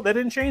backside as well. That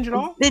didn't change at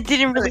all. It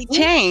didn't really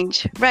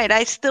change. Right.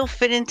 I still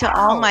fit into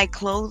all my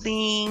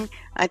clothing.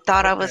 I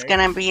thought I was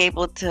gonna be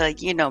able to,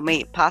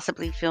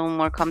 possibly feel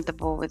more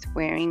comfortable with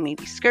wearing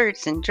maybe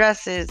skirts and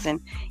dresses,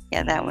 and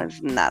that was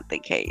not the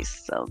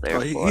case. So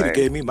therefore, he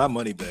gave me my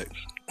money back.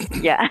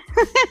 Yeah.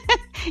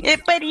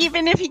 But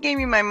even if he gave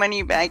me my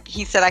money back,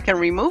 he said I can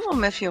remove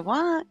them if you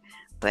want.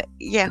 But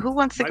who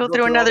wants to go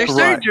through another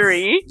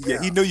surgery?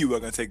 Yeah, he knew you were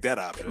going to take that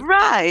option.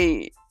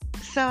 Right.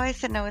 So I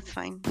said, no, it's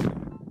fine.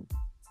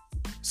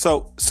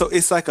 So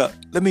it's like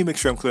let me make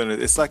sure I'm clear on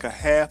it. It's like a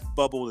half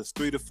bubble that's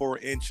 3 to 4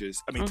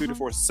 inches. I mean, 3 to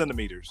 4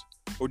 centimeters.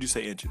 Or would you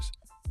say inches?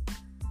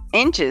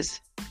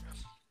 Inches.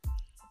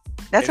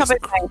 That's how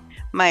big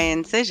my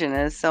incision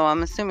is. So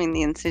I'm assuming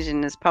the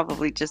incision is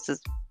probably just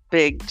as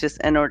big, just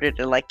in order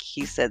to, like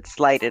he said,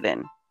 slide it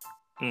in.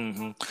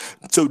 Mm-hmm.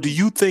 So do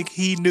you think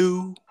he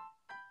knew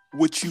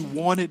what you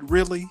wanted,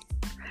 really?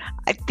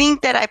 I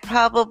think that I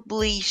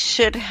probably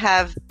should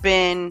have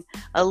been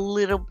a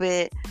little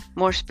bit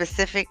more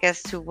specific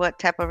as to what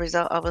type of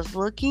result I was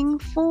looking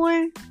for.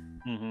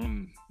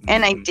 Mm-hmm.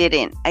 And I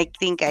didn't. I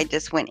think I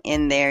just went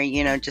in there,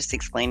 just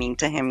explaining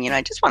to him,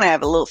 I just want to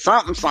have a little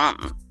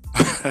something.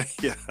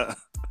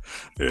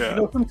 Yeah.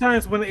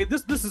 Sometimes when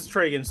this is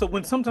Tragan.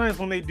 So sometimes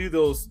when they do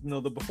those,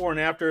 the before and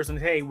afters, and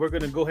hey, we're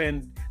gonna go ahead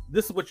and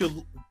this is what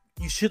you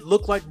should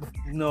look like,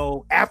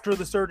 after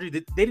the surgery. They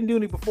didn't do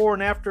any before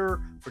and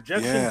after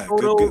projection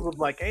photos of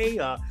like, hey,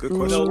 good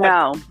question.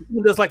 No.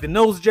 Does like the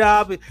nose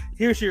job.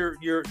 Here's your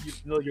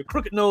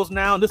crooked nose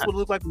now, and this would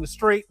look like when it's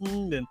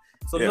straightened, and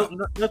so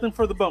nothing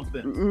for the bump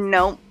then.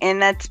 No,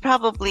 and that's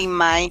probably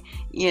my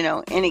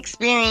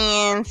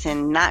inexperience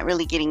and not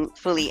really getting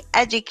fully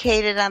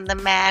educated on the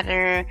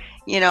matter.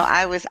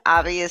 I was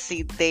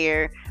obviously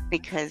there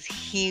because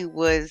he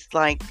was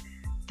like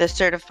the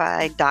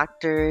certified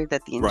doctor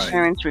that the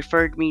insurance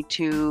referred me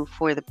to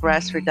for the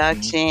breast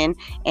reduction,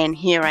 and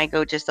here I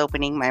go just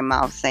opening my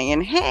mouth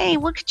saying, hey,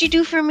 what could you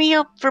do for me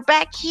for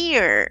back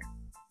here?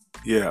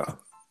 Yeah.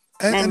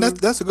 And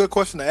that's a good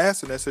question to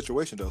ask in that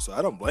situation, though. So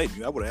I don't blame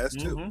you. I would ask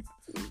too.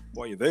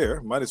 While you're there,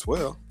 might as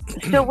well.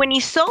 So when he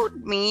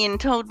sold me and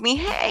told me,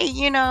 hey,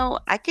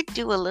 I could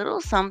do a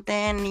little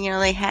something,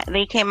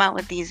 they came out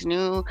with these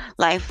new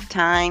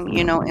lifetime,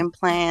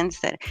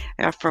 implants that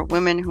are for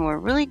women who are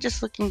really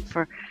just looking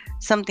for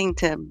something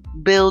to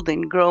build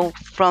and grow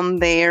from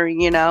there,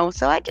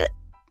 So I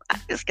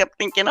just kept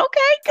thinking, okay,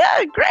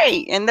 good,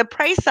 great. And the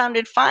price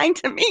sounded fine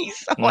to me.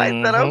 So I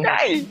said,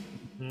 okay.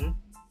 Mm-hmm.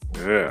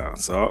 Yeah,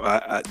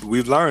 so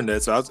we've learned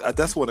that. So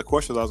that's one of the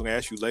questions I was going to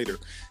ask you later.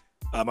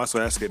 I might as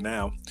well ask it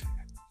now.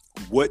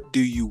 What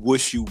do you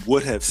wish you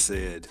would have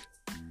said,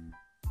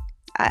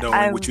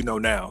 knowing what you know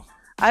now?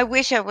 I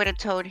wish I would have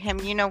told him,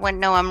 you know what?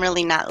 No, I'm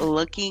really not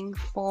looking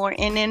for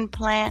an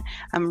implant.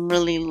 I'm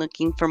really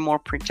looking for more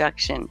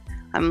projection.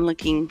 I'm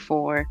looking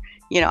for,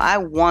 I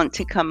want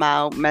to come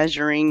out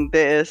measuring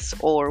this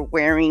or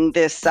wearing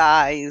this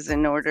size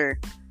in order,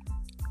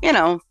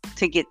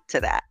 to get to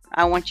that.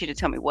 I want you to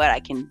tell me what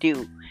I can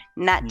do,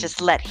 not just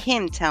let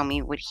him tell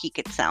me what he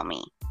could tell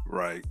me.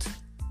 Right.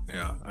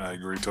 Yeah, I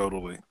agree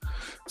totally.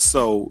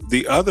 So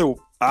the other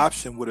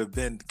option would have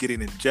been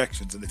getting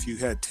injections. And if you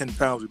had 10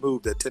 pounds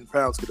removed, that 10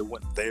 pounds could have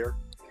went there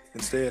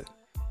instead.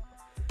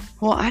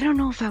 Well, I don't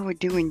know if I would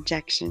do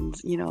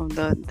injections. I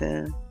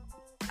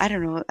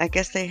don't know. I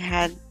guess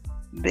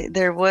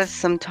there was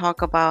some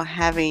talk about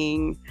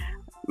having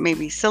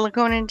maybe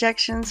silicone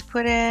injections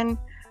put in.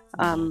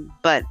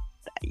 But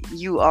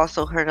you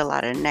also heard a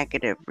lot of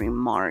negative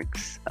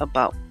remarks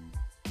about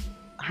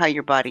how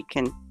your body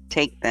can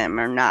take them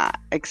or not,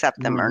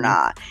 accept them or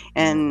not.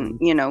 And,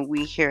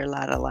 we hear a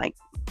lot of like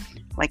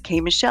K.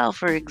 Michelle,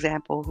 for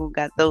example, who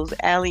got those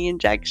alley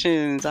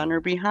injections on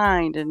her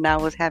behind and now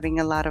was having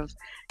a lot of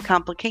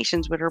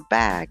complications with her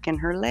back and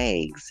her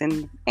legs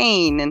and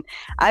pain. And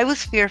I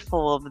was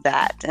fearful of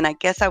that. And I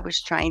guess I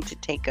was trying to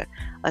take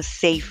a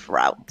safe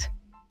route.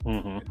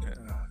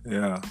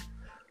 Yeah.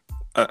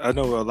 I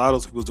know a lot of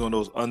those people doing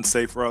those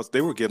unsafe routes.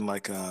 They were getting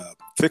like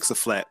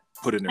Fix-A-Flat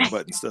put in their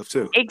butt and stuff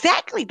too.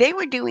 Exactly. They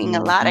were doing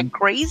a lot of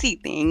crazy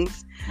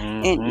things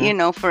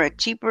and, for a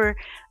cheaper,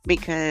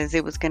 because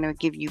it was going to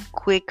give you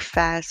quick,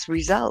 fast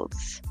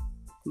results.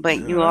 but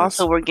Yeah, you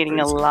also that's were getting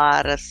a crazy.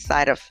 lot of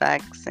side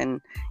effects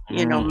and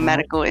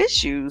medical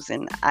issues.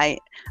 And I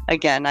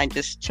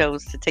just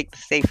chose to take the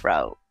safe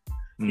route.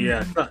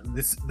 Yeah,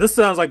 Mhm. this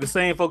sounds like the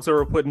same folks that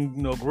were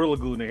putting Gorilla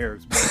Glue in the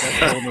hairs, but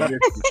that's a whole nother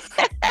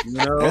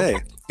issue. Hey,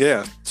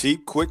 yeah,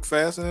 cheap, quick,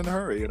 fast, and in a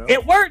hurry.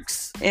 It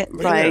works.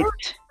 Right,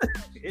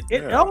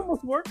 It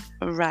almost works.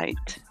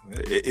 right.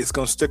 It's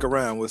gonna stick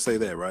around. We'll say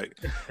that, right?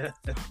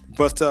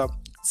 But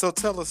so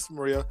tell us,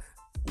 Maria,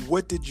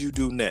 what did you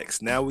do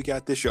next? Now we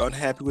got this. You're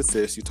unhappy with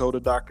this. You told the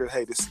doctor,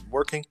 "Hey, this isn't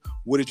working."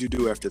 What did you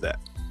do after that?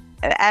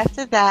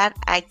 After that,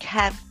 I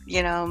kept,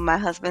 my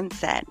husband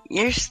said,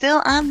 "You're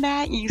still on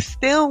that? You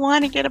still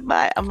want to get a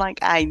butt?" I'm like,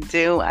 "I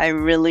do. I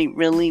really,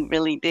 really,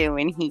 really do."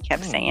 And he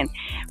kept saying,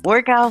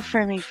 "Work out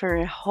for me for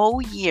a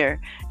whole year.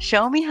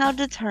 Show me how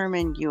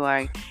determined you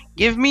are.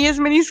 Give me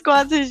as many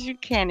squats as you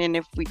can. And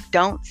if we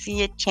don't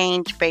see a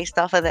change based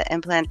off of the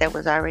implant that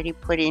was already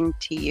put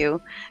into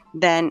you,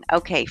 then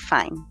okay,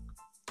 fine.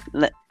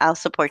 I'll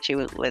support you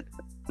with,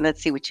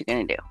 let's see what you're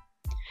going to do."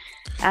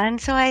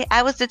 And so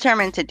I was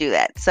determined to do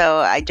that. So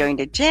I joined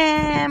a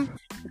gym,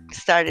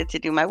 started to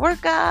do my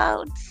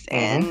workouts,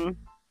 and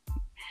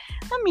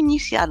I mean, you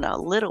see out a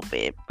little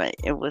bit, but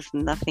it was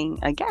nothing,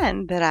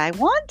 again, that I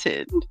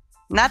wanted.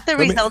 Not the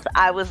results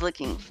I was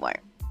looking for.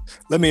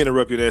 Let me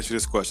interrupt you to ask you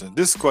this question.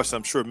 This question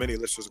I'm sure many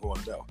listeners are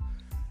going to know.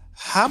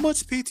 How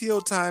much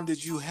PTO time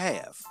did you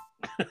have?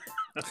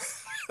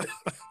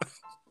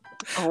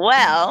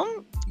 Well,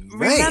 Man.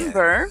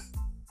 remember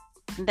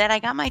that I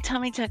got my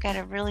tummy tuck at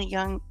a really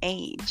young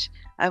age.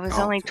 I was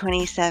only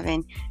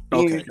 27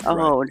 years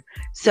old.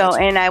 So,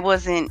 Gotcha. and I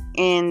wasn't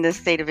in the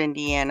state of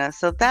Indiana.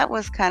 So that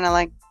was kind of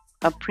like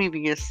a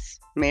previous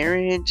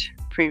marriage,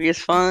 previous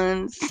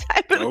funds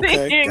type of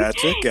thing.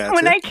 Gotcha.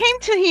 When I came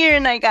to here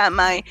and I got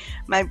my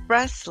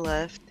breast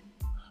lift,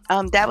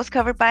 that was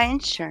covered by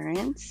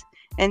insurance.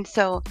 And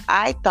so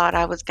I thought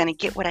I was going to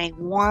get what I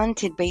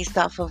wanted based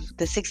off of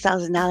the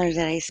 $6,000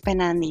 that I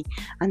spent on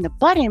the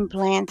butt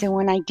implant. And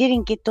when I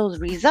didn't get those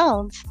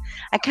results,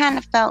 I kind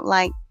of felt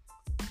like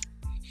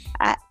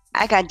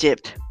I got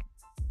gypped.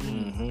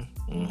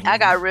 I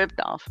got ripped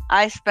off.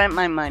 I spent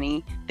my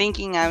money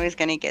thinking I was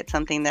going to get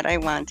something that I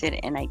wanted,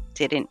 and I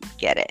didn't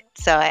get it.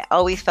 So I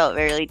always felt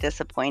very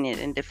disappointed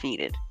and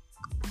defeated.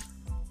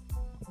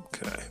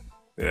 Okay.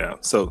 Yeah.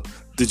 So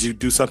did you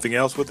do something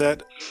else with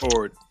that?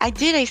 Or I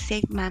did. I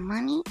saved my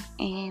money,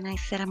 and I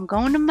said, "I'm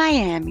going to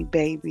Miami,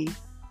 baby."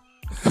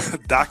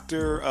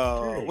 Dr.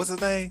 What's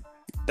his name?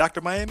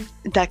 Dr. Miami?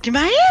 Dr.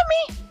 Miami.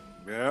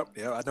 Yeah,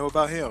 I know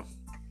about him.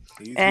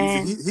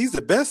 He's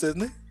the best,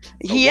 isn't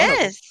he? He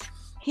is.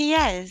 He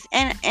is.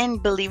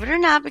 And believe it or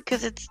not,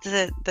 because it's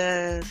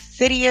the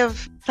city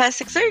of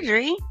plastic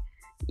surgery,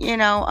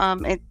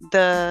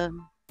 the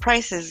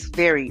price is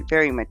very,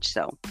 very much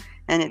so.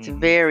 And it's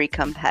very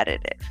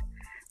competitive.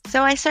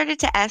 So I started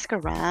to ask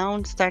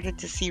around, started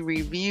to see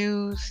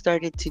reviews,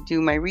 started to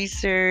do my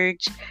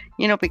research,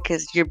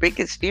 because your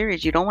biggest fear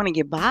is you don't want to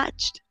get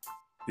botched.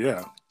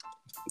 Yeah.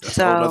 That's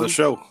another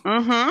show.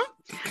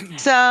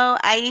 So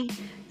I,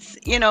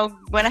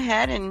 went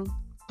ahead and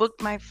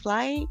booked my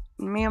flight.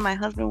 Me and my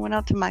husband went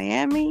out to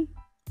Miami,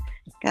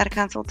 got a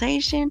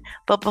consultation.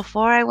 But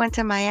before I went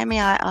to Miami,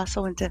 I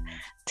also went to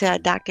a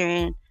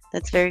doctor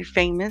that's very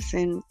famous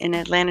in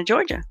Atlanta,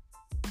 Georgia.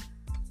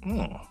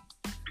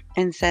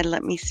 And said,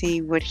 let me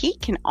see what he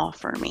can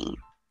offer me.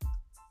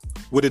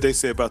 What did they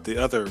say about the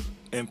other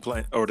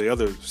implant or the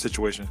other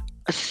situation?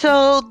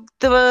 So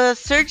the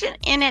surgeon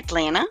in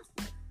Atlanta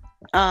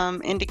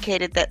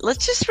indicated that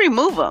let's just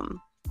remove them.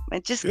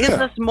 It just gives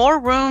us more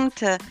room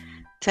to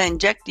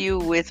inject you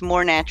with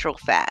more natural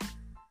fat.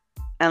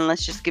 And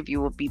let's just give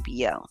you a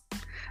BBL.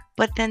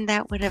 But then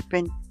that would have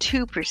been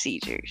 2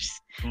 procedures.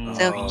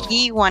 So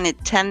he wanted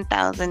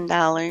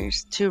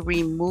 $10,000 to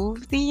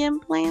remove the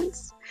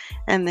implants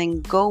and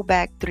then go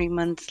back 3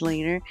 months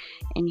later,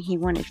 and he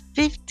wanted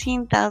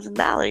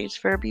 $15,000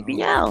 for a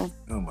BBL.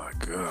 Oh my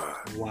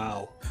God.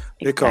 Wow.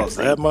 It costs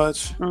that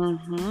much?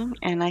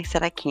 And I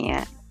said, I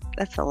can't.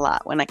 That's a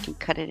lot when I can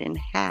cut it in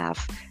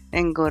half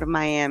and go to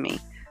Miami.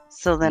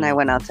 So then I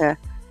went out to,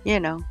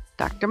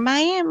 Dr.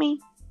 Miami.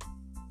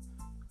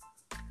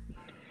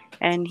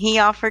 And he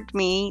offered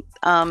me,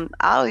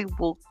 I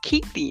will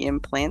keep the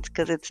implants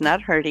because it's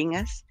not hurting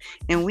us.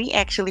 And we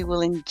actually will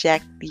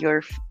inject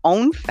your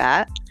own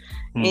fat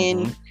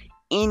in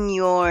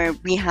your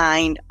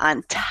behind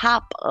on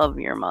top of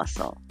your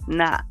muscle,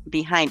 not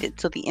behind it.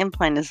 So the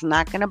implant is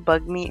not going to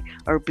bug me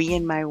or be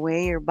in my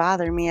way or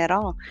bother me at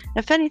all.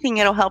 If anything,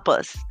 it'll help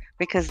us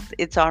because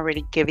it's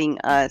already giving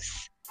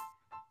us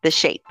the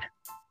shape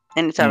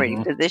and it's already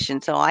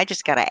positioned. So I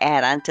just got to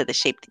add on to the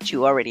shape that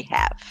you already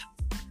have.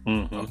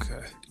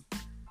 Okay.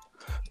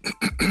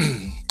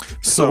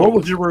 So what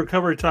was your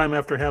recovery time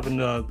after having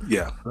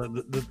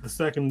the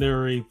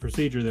secondary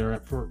procedure there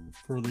for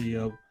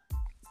the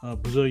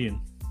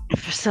Brazilian?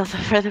 So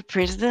for the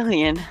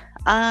Brazilian,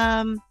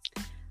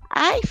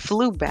 I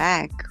flew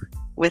back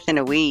within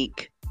a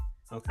week.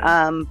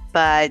 Okay.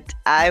 But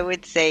I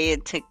would say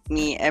it took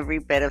me every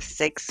bit of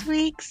 6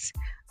 weeks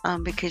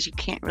because you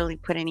can't really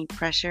put any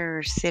pressure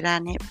or sit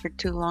on it for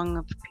too long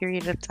of a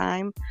period of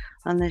time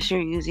unless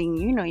you're using,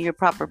 your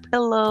proper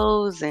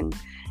pillows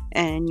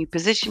and you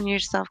position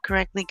yourself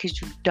correctly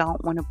because you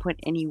don't want to put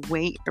any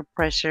weight or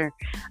pressure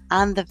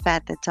on the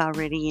fat that's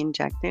already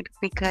injected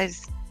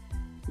because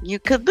you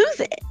could lose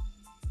it.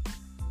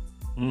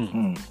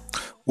 Mm-hmm.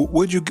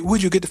 Where'd you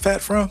get the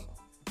fat from?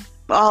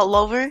 All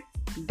over.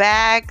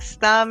 Back,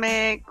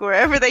 stomach,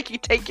 wherever they can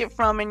take it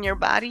from in your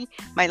body.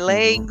 My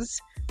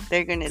legs,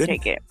 they're going to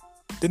take it.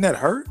 Didn't that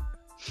hurt?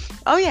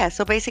 Oh, yeah.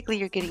 So basically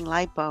you're getting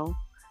lipo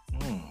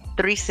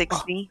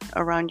 360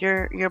 around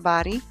your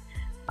body.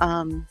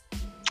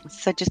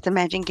 So just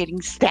imagine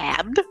getting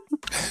stabbed.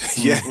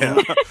 Yeah.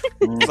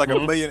 It's like a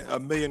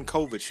million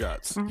COVID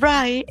shots.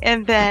 Right.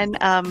 And then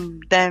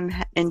them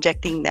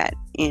injecting that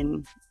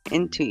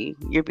into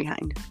your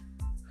behind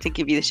to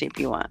give you the shape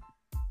you want.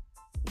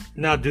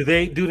 Now, do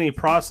they do any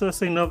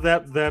processing of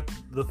that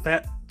the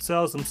fat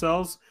cells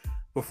themselves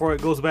before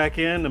it goes back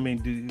in? I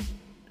mean,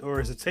 or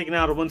is it taken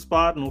out of one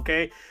spot and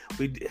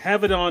we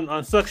have it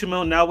on suction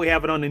mode, now we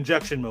have it on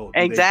injection mode?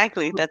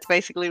 Exactly. That's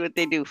basically what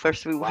they do.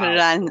 First we put it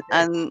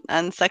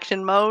on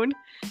suction mode,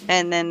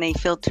 and then they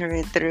filter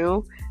it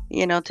through,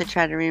 to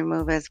try to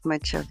remove as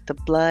much of the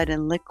blood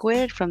and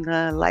liquid from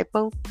the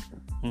lipo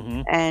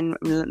and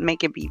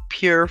make it be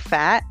pure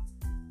fat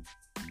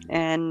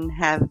and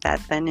have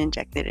that then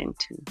injected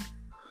into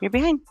your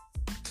behind.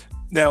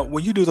 Now,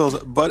 when you do those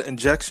butt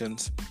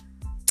injections,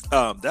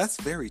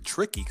 that's very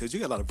tricky because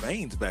you got a lot of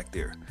veins back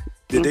there.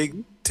 Did they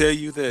tell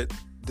you that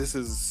this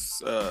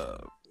is,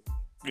 the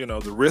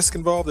risk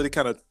involved? Did they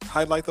kind of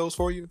highlight those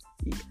for you?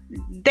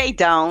 They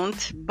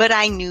don't, but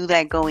I knew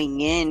that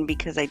going in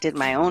because I did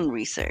my own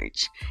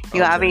research.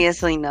 You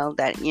obviously know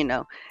that,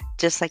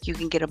 just like you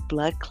can get a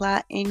blood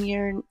clot in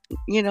your,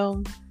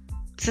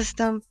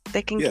 system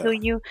that can kill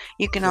you,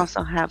 you can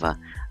also have a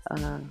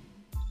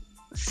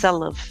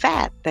cell of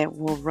fat that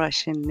will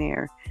rush in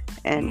there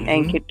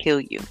and could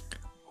kill you.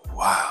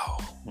 Wow.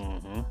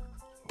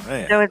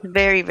 Man. So it's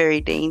very,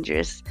 very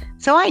dangerous.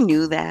 So I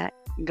knew that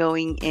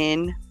going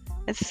in.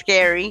 It's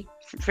scary.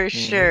 For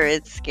sure,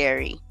 it's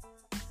scary.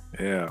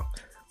 Yeah.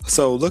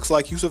 So looks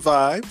like you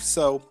survived.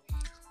 So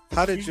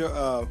how did your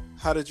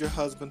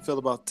husband feel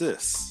about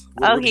this?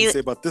 What did he say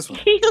about this one?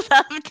 He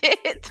loved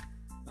it.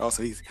 Oh,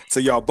 so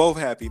y'all both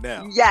happy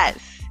now?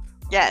 Yes.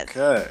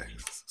 Okay.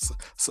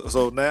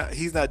 So now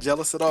he's not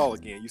jealous at all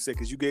again. You said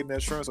because you gave him that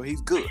insurance, so he's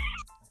good.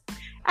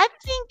 I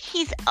think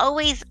he's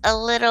always a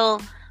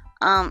little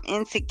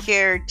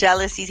insecure,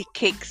 jealousy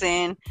kicks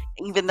in,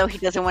 even though he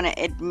doesn't want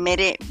to admit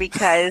it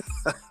because,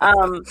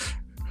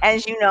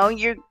 as you know,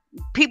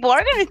 people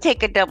are going to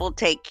take a double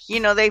take.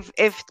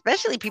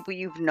 Especially people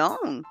you've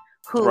known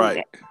who.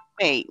 Right.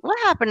 Wait, what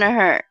happened to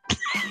her?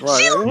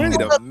 Right.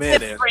 Wait a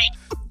minute.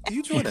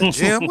 You join a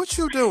gym? What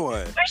you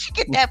doing? Where'd she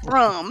get that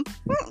from?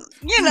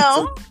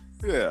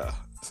 Yeah.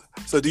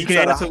 So do you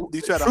try to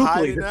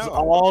hide it now? It's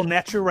all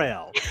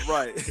natural.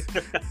 Right.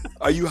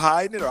 Are you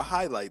hiding it or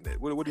highlighting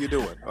it? What are you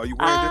doing? Are you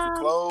wearing different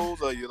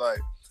clothes? Or are you like?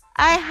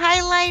 I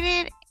highlight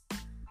it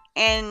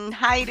and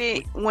hide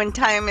it when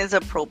time is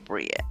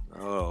appropriate.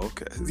 Oh,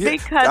 okay. Yeah,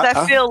 because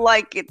I feel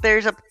like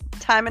there's a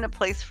time and a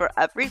place for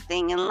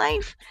everything in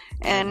life.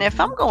 And if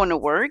I'm going to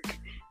work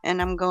and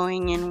I'm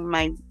going in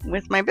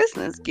with my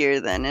business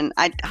gear then, and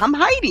I'm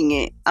hiding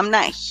it. I'm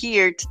not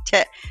here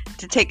to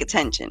take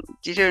attention.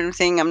 Do you know what I'm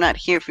saying? I'm not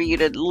here for you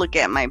to look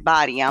at my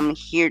body. I'm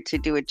here to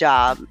do a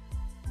job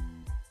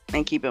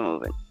and keep it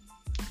moving.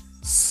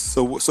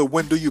 So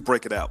when do you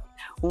break it out?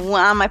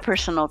 On my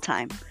personal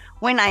time.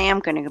 When I am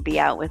going to be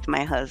out with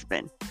my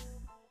husband.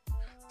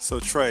 So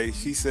Trey,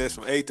 she says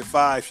from 8 to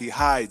 5, she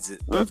hides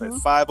it. But at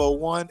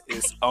 5:01,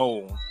 it's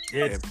on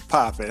and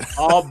popping.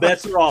 All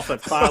bets are off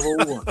at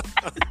 5:01.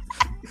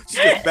 She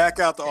gets back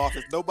out the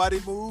office.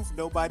 Nobody move.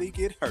 Nobody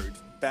get hurt.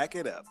 Back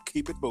it up.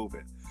 Keep it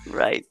moving.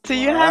 Right. So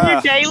you have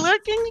your day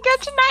look and you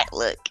got your night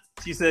look.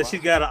 She says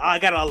I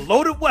got a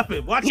loaded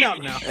weapon. Watch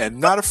out now. And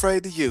not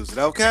afraid to use it.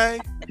 Okay.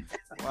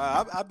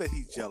 Wow. I bet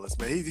he's jealous,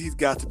 man. He's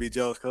got to be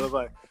jealous because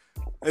like.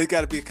 It's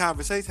got to be a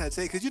conversation, I'd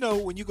say, because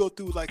when you go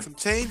through like some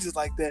changes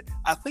like that,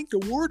 I think the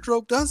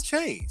wardrobe does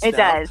change. It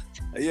does.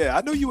 Yeah,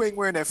 I know you ain't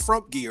wearing that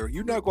front gear.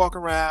 You're not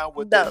walking around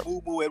with that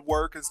boo-boo at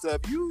work and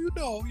stuff.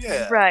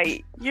 Yeah.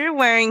 Right. You're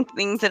wearing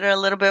things that are a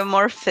little bit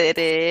more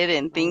fitted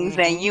and things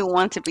that you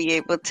want to be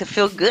able to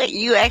feel good.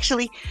 You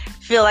actually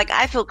feel like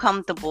I feel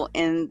comfortable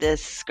in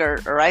this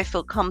skirt or I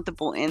feel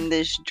comfortable in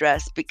this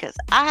dress because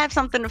I have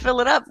something to fill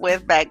it up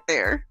with back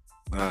there.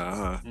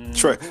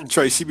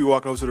 Trey, she be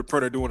walking over to the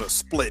printer doing a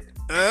split.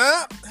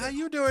 How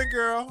you doing,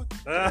 girl?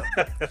 Like,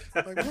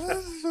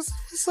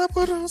 what's up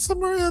with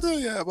Maria?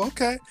 Yeah,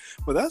 okay.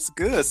 Well, that's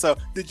good. So,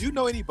 did you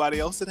know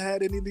anybody else that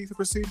had any of these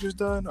procedures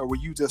done, or were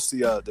you just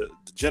the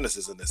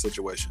genesis in this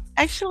situation?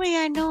 Actually,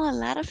 I know a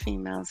lot of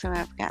females who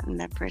have gotten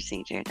that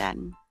procedure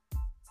done.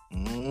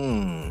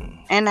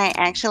 And I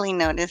actually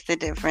noticed the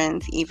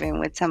difference even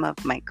with some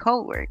of my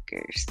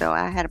coworkers. So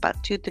I had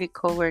about 3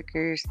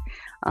 coworkers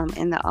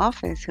in the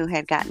office who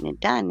had gotten it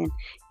done. And,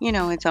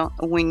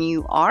 when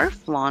you are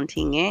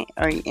flaunting it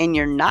and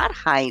you're not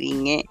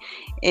hiding it,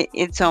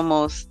 it's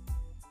almost,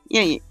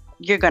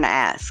 you're going to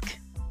ask,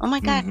 oh my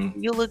God,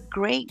 you look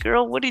great,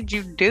 girl. What did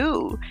you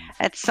do?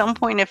 At some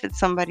point, if it's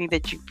somebody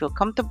that you feel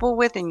comfortable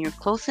with and you're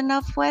close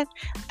enough with,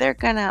 they're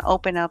going to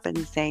open up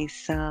and say,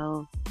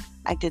 so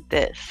I did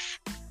this.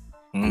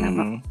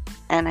 And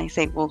I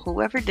say, well,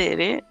 whoever did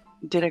it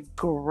did a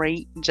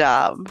great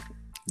job.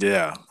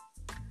 Yeah.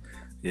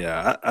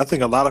 Yeah. I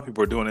think a lot of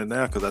people are doing it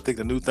now because I think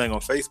the new thing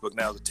on Facebook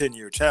now is a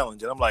 10-year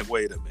challenge. And I'm like,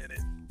 wait a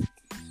minute.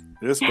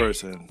 This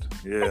person.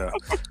 Yeah.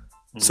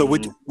 So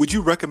would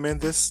you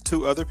recommend this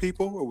to other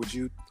people, or would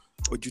you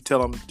tell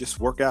them just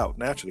work out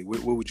naturally?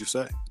 What would you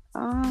say?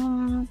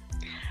 I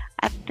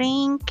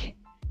think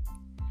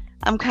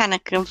I'm kind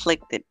of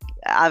conflicted.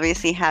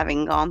 Obviously,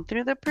 having gone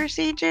through the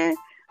procedure,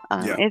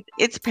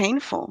 it's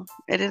painful.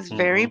 It is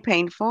very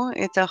painful.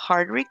 It's a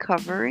hard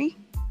recovery.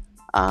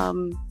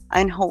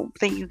 And hope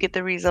that you get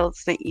the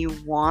results that you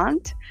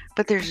want,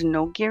 but there's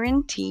no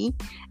guarantee,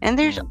 and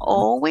there's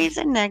always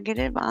a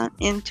negative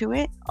into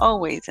it.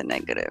 Always a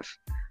negative.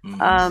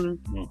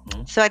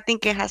 So I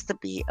think it has to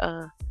be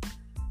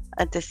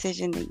a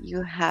decision that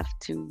you have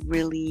to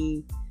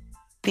really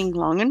think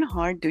long and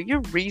hard, do your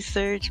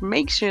research,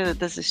 make sure that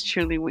this is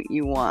truly what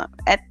you want.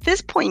 At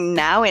this point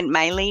now, in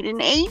my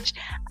latent age,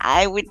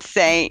 I would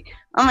say,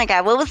 oh my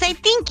God, what was I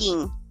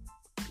thinking?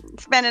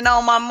 Spending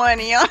all my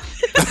money on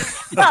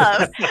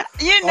stuff.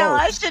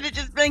 I should have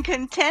just been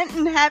content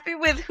and happy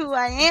with who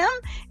I am.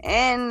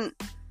 And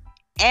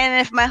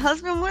if my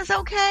husband was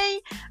okay,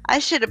 I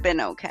should have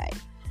been okay.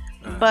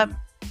 But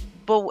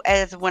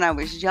as when I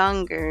was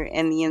younger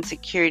and the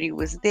insecurity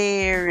was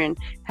there, and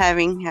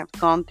have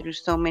gone through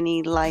so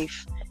many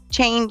life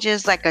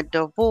changes like a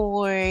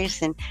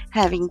divorce and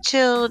having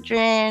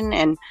children,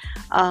 and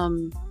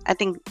I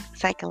think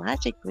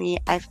psychologically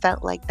I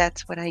felt like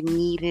that's what I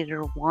needed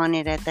or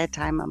wanted at that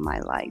time of my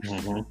life.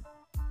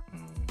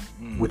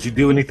 Would you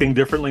do anything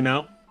differently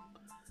now?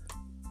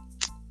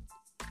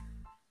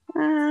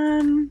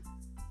 I'm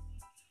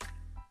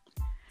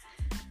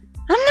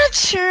not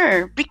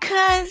sure,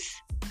 because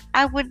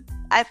I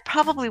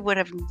probably would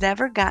have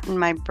never gotten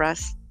my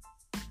breast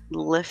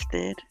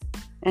lifted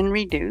and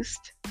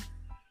reduced,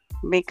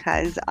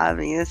 because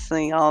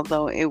obviously,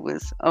 although it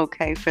was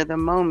okay for the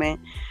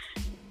moment,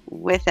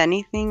 with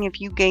anything,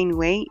 if you gain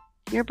weight,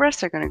 your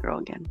breasts are going to grow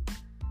again.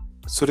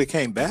 So they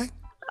came back?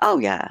 Oh,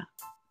 yeah.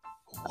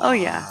 Wow. Oh,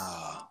 yeah.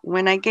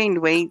 When I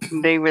gained weight,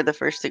 they were the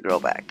first to grow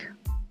back.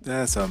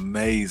 That's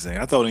amazing.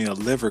 I thought only a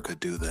liver could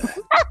do that.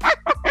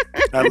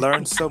 I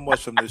learned so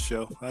much from this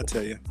show, I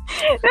tell you.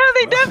 No,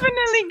 they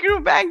definitely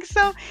grew back.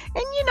 So,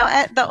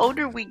 and the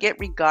older we get,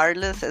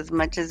 regardless, as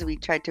much as we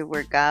try to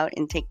work out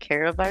and take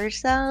care of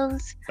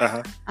ourselves,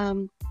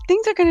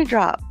 things are going to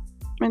drop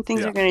and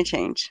things are going to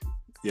change.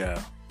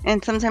 Yeah.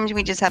 And sometimes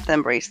we just have to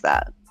embrace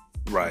that.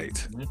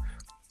 Right.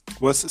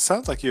 Well, it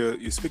sounds like you're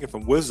speaking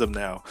from wisdom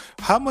now.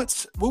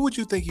 What would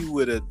you think you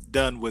would have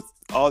done with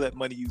all that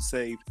money you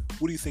saved?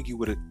 What do you think you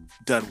would have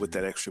done with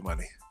that extra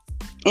money?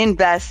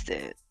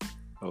 Invested.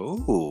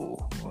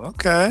 Oh,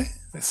 okay.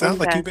 It sounds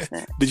like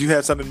did you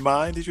have something in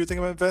mind? Did you think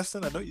about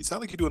investing? I know you sound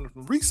like you're doing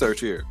some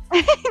research here.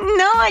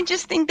 No, I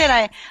just think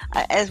that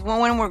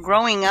when we're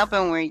growing up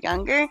and we're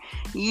younger,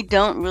 you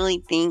don't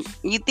really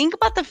you think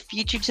about the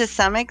future to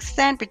some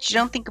extent, but you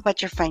don't think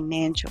about your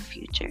financial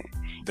future.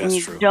 That's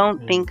and true.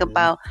 Don't think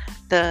about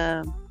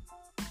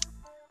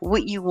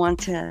what you want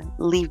to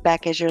leave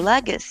back as your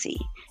legacy.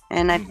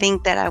 And I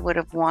think that I would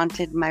have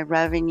wanted my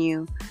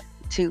revenue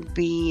to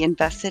be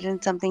invested in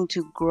something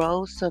to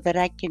grow, so that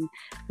I can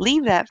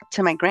leave that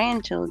to my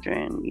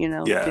grandchildren,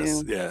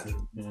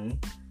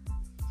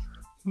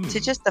 to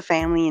just the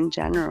family in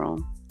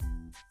general.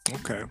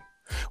 Okay.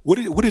 What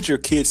did your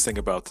kids think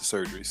about the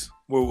surgeries?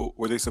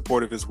 Were they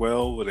supportive as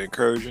well? Were they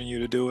encouraging you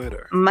to do it?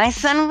 Or? My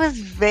son was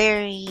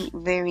very,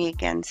 very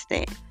against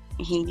it.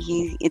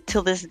 He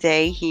till this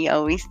day, he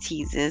always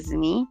teases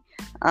me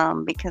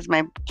because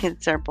my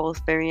kids are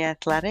both very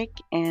athletic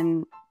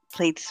and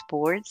played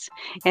sports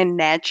and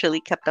naturally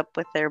kept up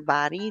with their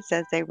bodies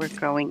as they were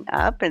growing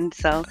up. And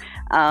so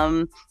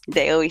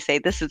they always say,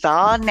 this is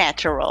all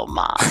natural,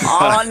 Mom,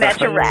 all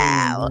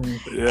natural.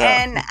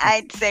 And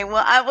I'd say,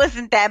 well, I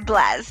wasn't that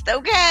blessed,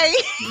 okay?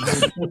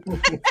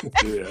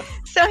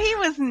 So he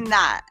was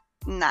not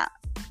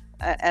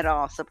at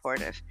all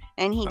supportive.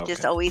 And he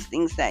just always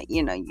thinks that,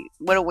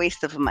 what a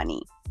waste of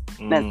money.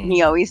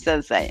 He always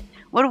says that.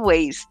 What a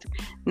waste.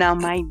 Now,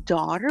 my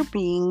daughter,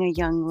 being a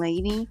young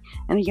lady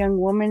and a young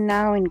woman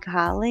now in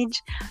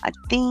college, I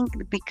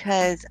think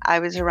because I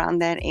was around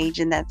that age,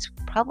 and that's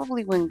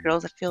probably when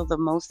girls feel the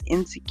most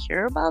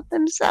insecure about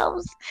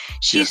themselves,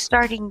 she's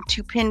starting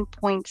to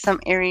pinpoint some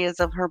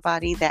areas of her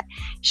body that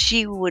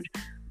she would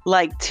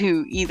like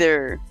to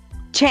either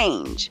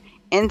change.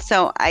 And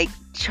so I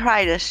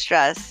try to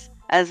stress,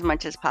 as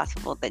much as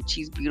possible that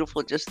she's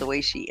beautiful just the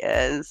way she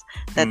is,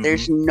 that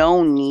there's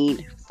no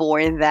need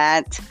for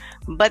that.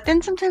 But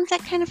then sometimes I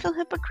kind of feel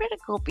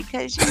hypocritical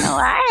because,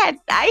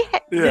 I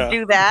had to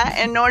do that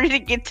in order to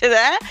get to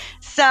that.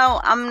 So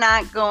I'm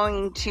not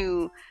going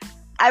to,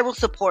 I will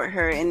support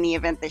her in the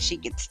event that she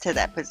gets to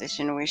that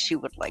position where she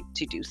would like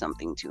to do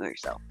something to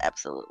herself.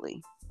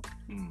 Absolutely.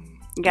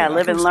 You gotta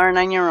live and learn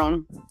on your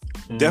own.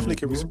 Definitely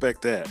can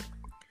respect that.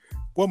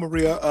 Well,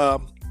 Maria,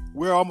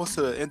 we're almost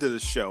to the end of the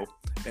show,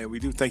 and we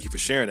do thank you for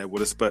sharing that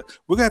with us. But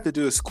we're gonna have to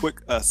do this quick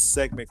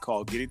segment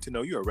called "Getting to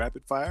Know You," a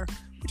rapid fire.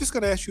 We're just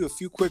gonna ask you a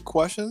few quick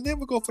questions, and then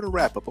we'll go for the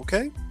wrap up.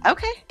 Okay?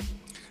 Okay.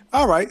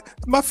 All right.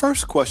 My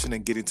first question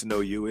in getting to know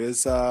you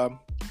is,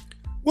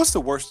 what's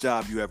the worst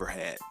job you ever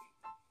had?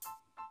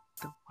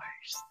 The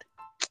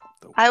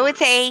worst. I would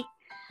say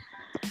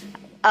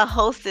a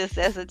hostess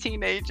as a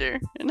teenager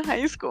in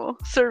high school,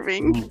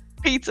 serving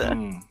pizza.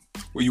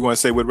 Well, you want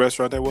to say what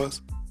restaurant that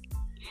was?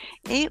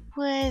 It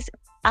was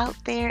out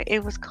there.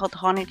 It was called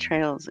Haunted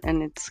Trails,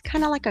 and it's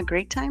kind of like a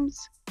Great Times.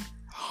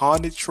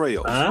 Haunted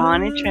Trails.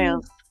 Haunted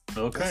Trails.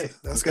 Okay.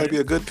 That's got to be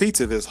a good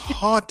pizza if it's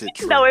Haunted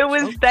Trails. No, it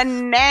was the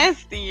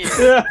nastiest.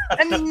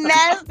 The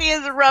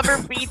nastiest rubber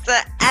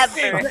pizza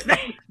ever.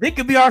 They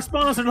could be our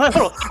sponsor.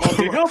 On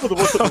behalf of the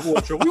What's Up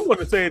Award Show, we want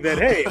to say that,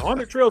 hey,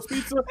 Haunted Trails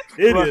Pizza,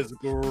 it is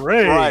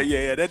great. Right,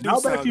 yeah, that do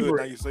sound good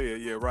now you say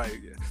it. Yeah, right.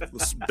 Yeah.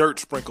 With some dirt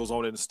sprinkles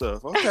on it and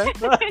stuff. Okay.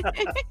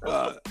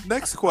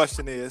 Next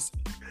question is,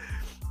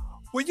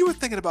 when you were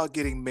thinking about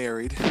getting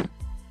married,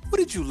 what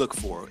did you look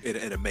for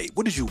in a mate?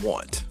 What did you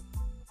want?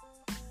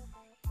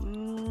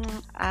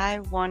 I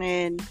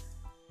wanted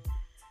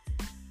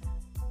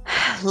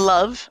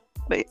love,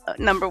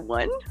 number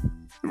one,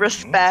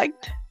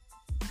 respect,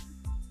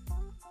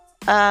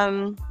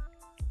 and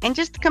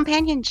just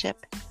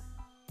companionship.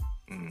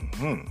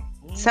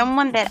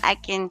 Someone that I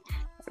can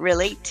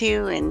relate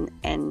to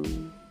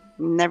and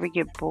never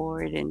get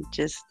bored and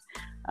just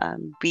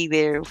be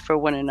there for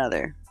one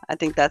another. I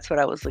think that's what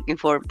I was looking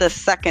for the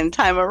second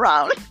time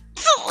around.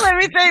 So let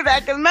me say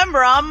that, because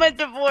remember, I'm a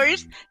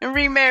divorced and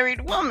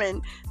remarried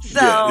woman.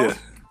 So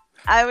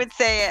I would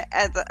say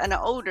as an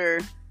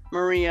older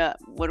Maria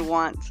would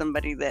want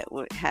somebody that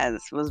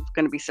was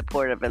going to be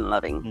supportive and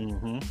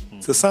loving.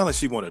 So it sounds like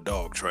she want a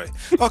dog, Trey.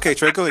 Okay,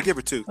 Trey, go ahead, give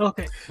her two.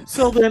 Okay,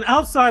 so then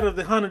outside of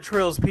the Haunted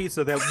Trails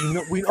pizza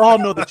that we all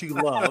know that you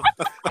love,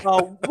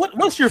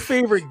 what's your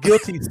favorite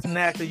guilty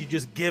snack that you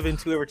just give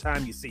into every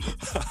time you see it?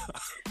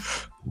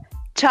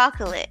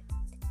 Chocolate.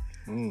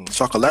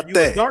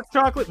 Chocolate. Dark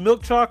chocolate,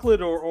 milk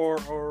chocolate,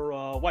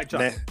 or white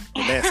chocolate?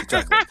 Nasty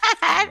chocolate.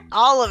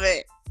 All of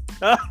it.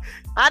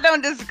 I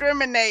don't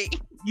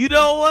discriminate. You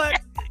know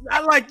what? I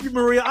like you,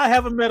 Maria. I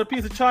haven't met a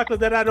piece of chocolate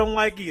that I don't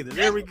like either.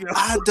 There we go.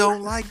 I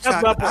don't like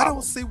chocolate. I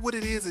don't see what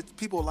it is that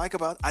people like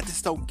about it. I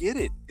just don't get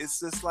it. It's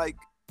just like,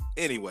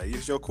 anyway,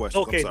 it's your question.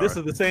 Okay, this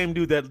is the same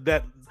dude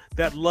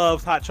that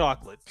loves hot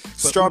chocolate.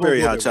 Strawberry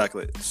hot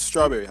chocolate.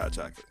 Strawberry hot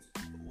chocolate.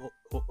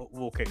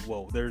 Okay,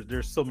 whoa,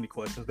 there's so many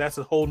questions. That's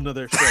a whole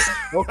nother show.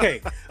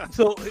 Okay,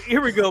 so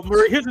here we go.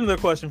 Maria, here's another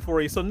question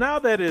for you. So now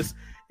that it's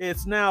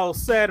now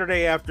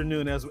Saturday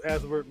afternoon as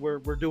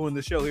we're doing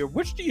the show here,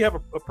 which do you have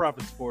a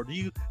preference for? Do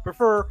you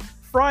prefer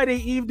Friday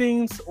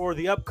evenings or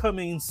the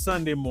upcoming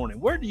Sunday morning?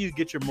 Where do you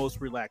get your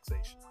most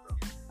relaxation from?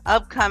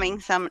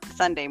 Upcoming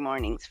Sunday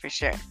mornings for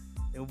sure.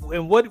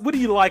 And what do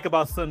you like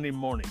about Sunday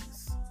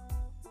mornings?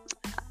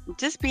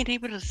 Just being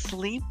able to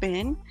sleep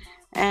in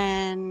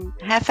and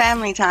have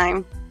family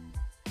time.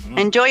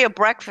 Enjoy a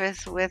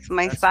breakfast with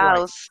my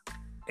spouse. Right.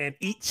 And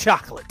eat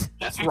chocolate.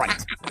 That's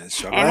right. That's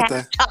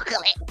chocolate.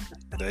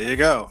 There you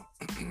go.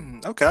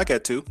 Okay, I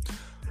got two.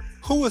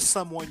 Who is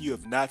someone you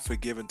have not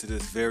forgiven to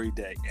this very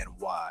day, and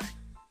why?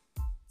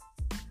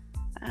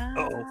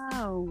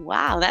 Oh,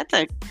 wow. That's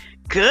a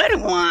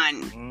good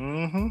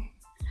one.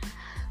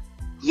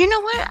 You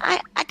know what?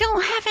 I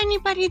don't have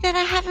anybody that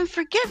I haven't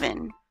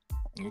forgiven.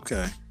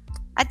 Okay.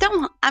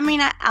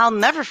 I'll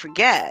never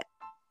forget.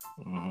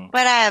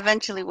 But I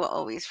eventually will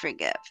always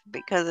forgive,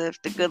 because if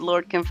the good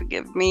Lord can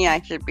forgive me,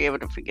 I should be able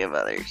to forgive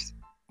others.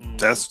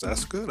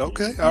 That's good.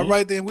 Okay. All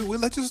right, then we'll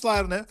let you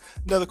slide on that.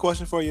 Another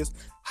question for you is,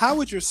 how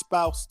would your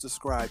spouse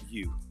describe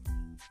you?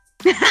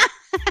 How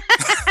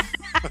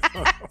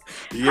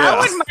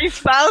would my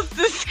spouse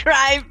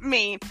describe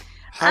me?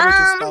 How would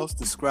your spouse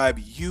describe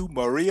you,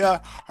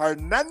 Maria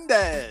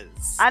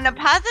Hernandez? On a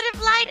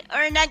positive light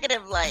or a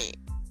negative light?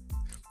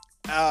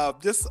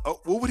 What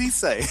would he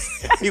say?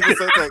 He would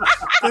say,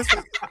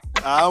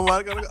 I'm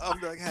like,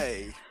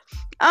 hey.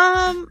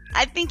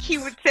 I think he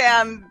would say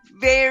I'm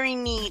very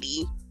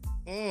needy.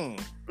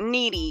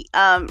 Needy.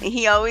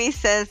 He always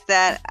says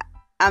that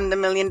I'm the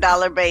 $1 million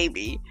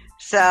baby.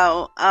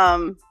 So,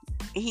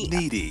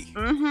 needy.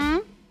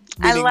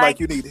 Meaning like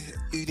you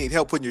need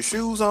help putting your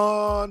shoes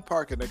on,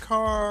 parking the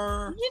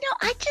car.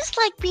 I just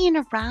like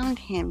being around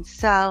him.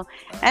 So,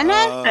 in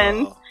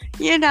essence,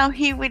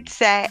 he would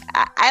say,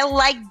 I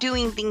like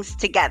doing things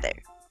together.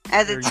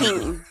 as a There you go.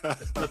 team.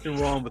 There's nothing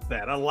wrong with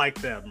that. I like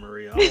that,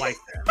 Maria. I like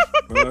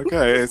that.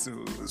 Okay, it's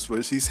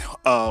when she's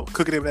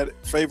cooking him that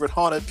favorite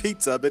haunted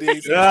pizza, but he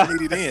ain't Yeah.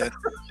 need it in.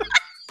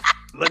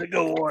 Let it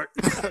go, Ward.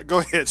 Go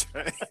ahead,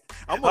 Trey.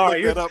 I'm All gonna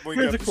right, look that up when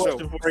we here's get a the show.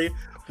 question for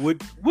you.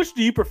 Which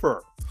do you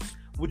prefer?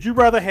 Would you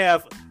rather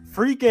have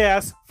free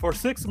gas for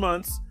 6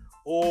 months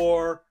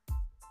or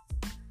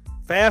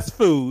fast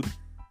food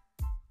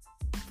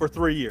for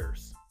 3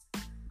 years?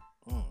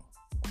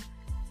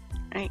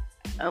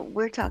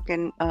 We're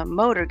talking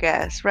motor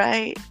gas,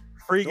 right?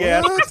 Free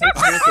gas for 6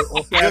 months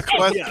or fast food?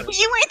 question. Yeah.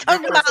 You ain't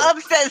talking about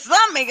upset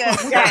stomach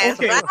gas,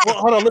 Okay, right? well,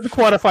 hold on. Let me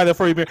quantify that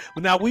for you.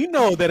 Now we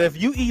know that if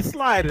you eat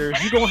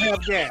sliders, you don't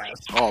have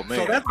gas. Oh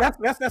man, So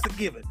that's a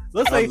given.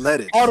 Let's say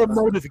unleaded.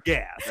 automotive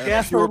gas. That's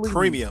Gas pure only,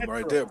 premium petrol.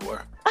 right there, boy.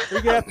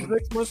 Free gas for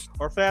 6 months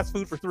or fast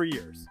food for 3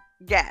 years.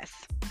 Gas.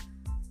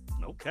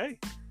 Okay.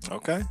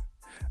 Okay.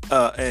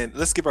 And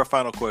let's give our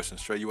final question.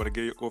 Trey, you want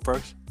to go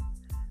first?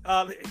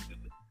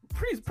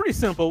 Pretty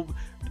simple.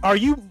 Are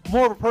you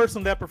more of a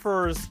person that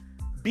prefers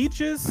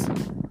beaches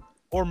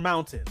or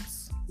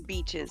mountains?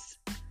 Beaches.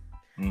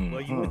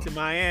 Well, you went to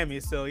Miami,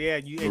 so yeah,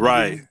 you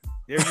Right.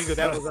 there you go.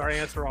 That was our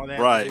answer on that.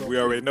 Right. We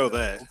already know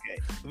that. Okay.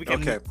 We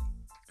can Okay.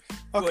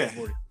 go ahead, Okay.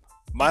 Morty.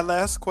 My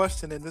last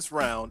question in this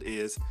round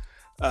is,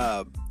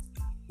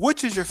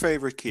 which is your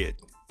favorite kid?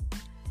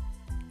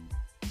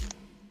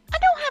 I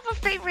don't have a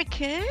favorite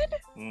kid.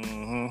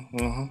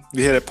 You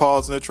hear that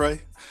pause in the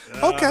Trey?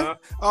 Okay. Uh-huh.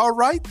 All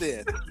right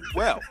then.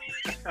 Well,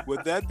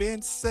 with that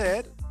being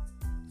said,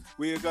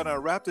 we are going to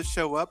wrap the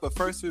show up. But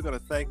first, we're going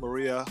to thank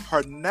Maria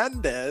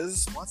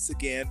Hernandez once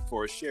again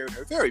for sharing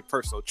her very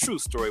personal, true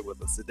story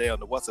with us today on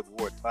the What's Up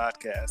Award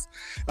podcast.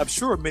 I'm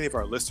sure many of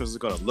our listeners are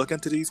going to look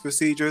into these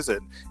procedures,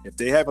 and if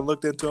they haven't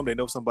looked into them, they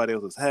know somebody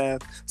else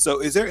have. So,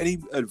 is there any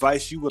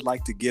advice you would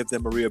like to give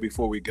them, Maria,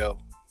 before we go?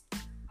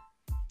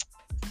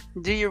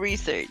 Do your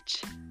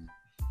research.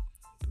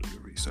 Do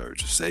your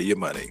research. Save your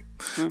money.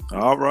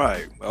 All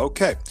right.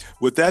 Okay.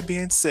 With that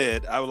being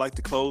said, I would like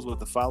to close with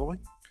the following.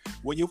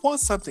 When you want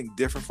something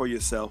different for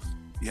yourself,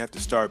 you have to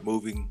start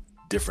moving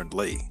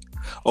differently.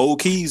 Old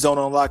keys don't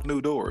unlock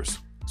new doors.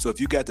 So if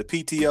you got the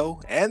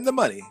PTO and the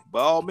money, by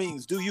all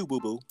means, do you,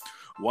 boo-boo.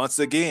 Once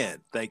again,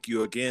 thank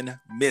you again,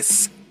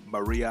 Miss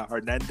Maria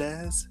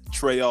Hernandez.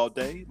 Trey all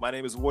day. My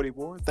name is Wardy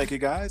Ward. Thank you,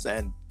 guys,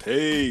 and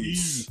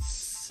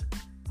peace.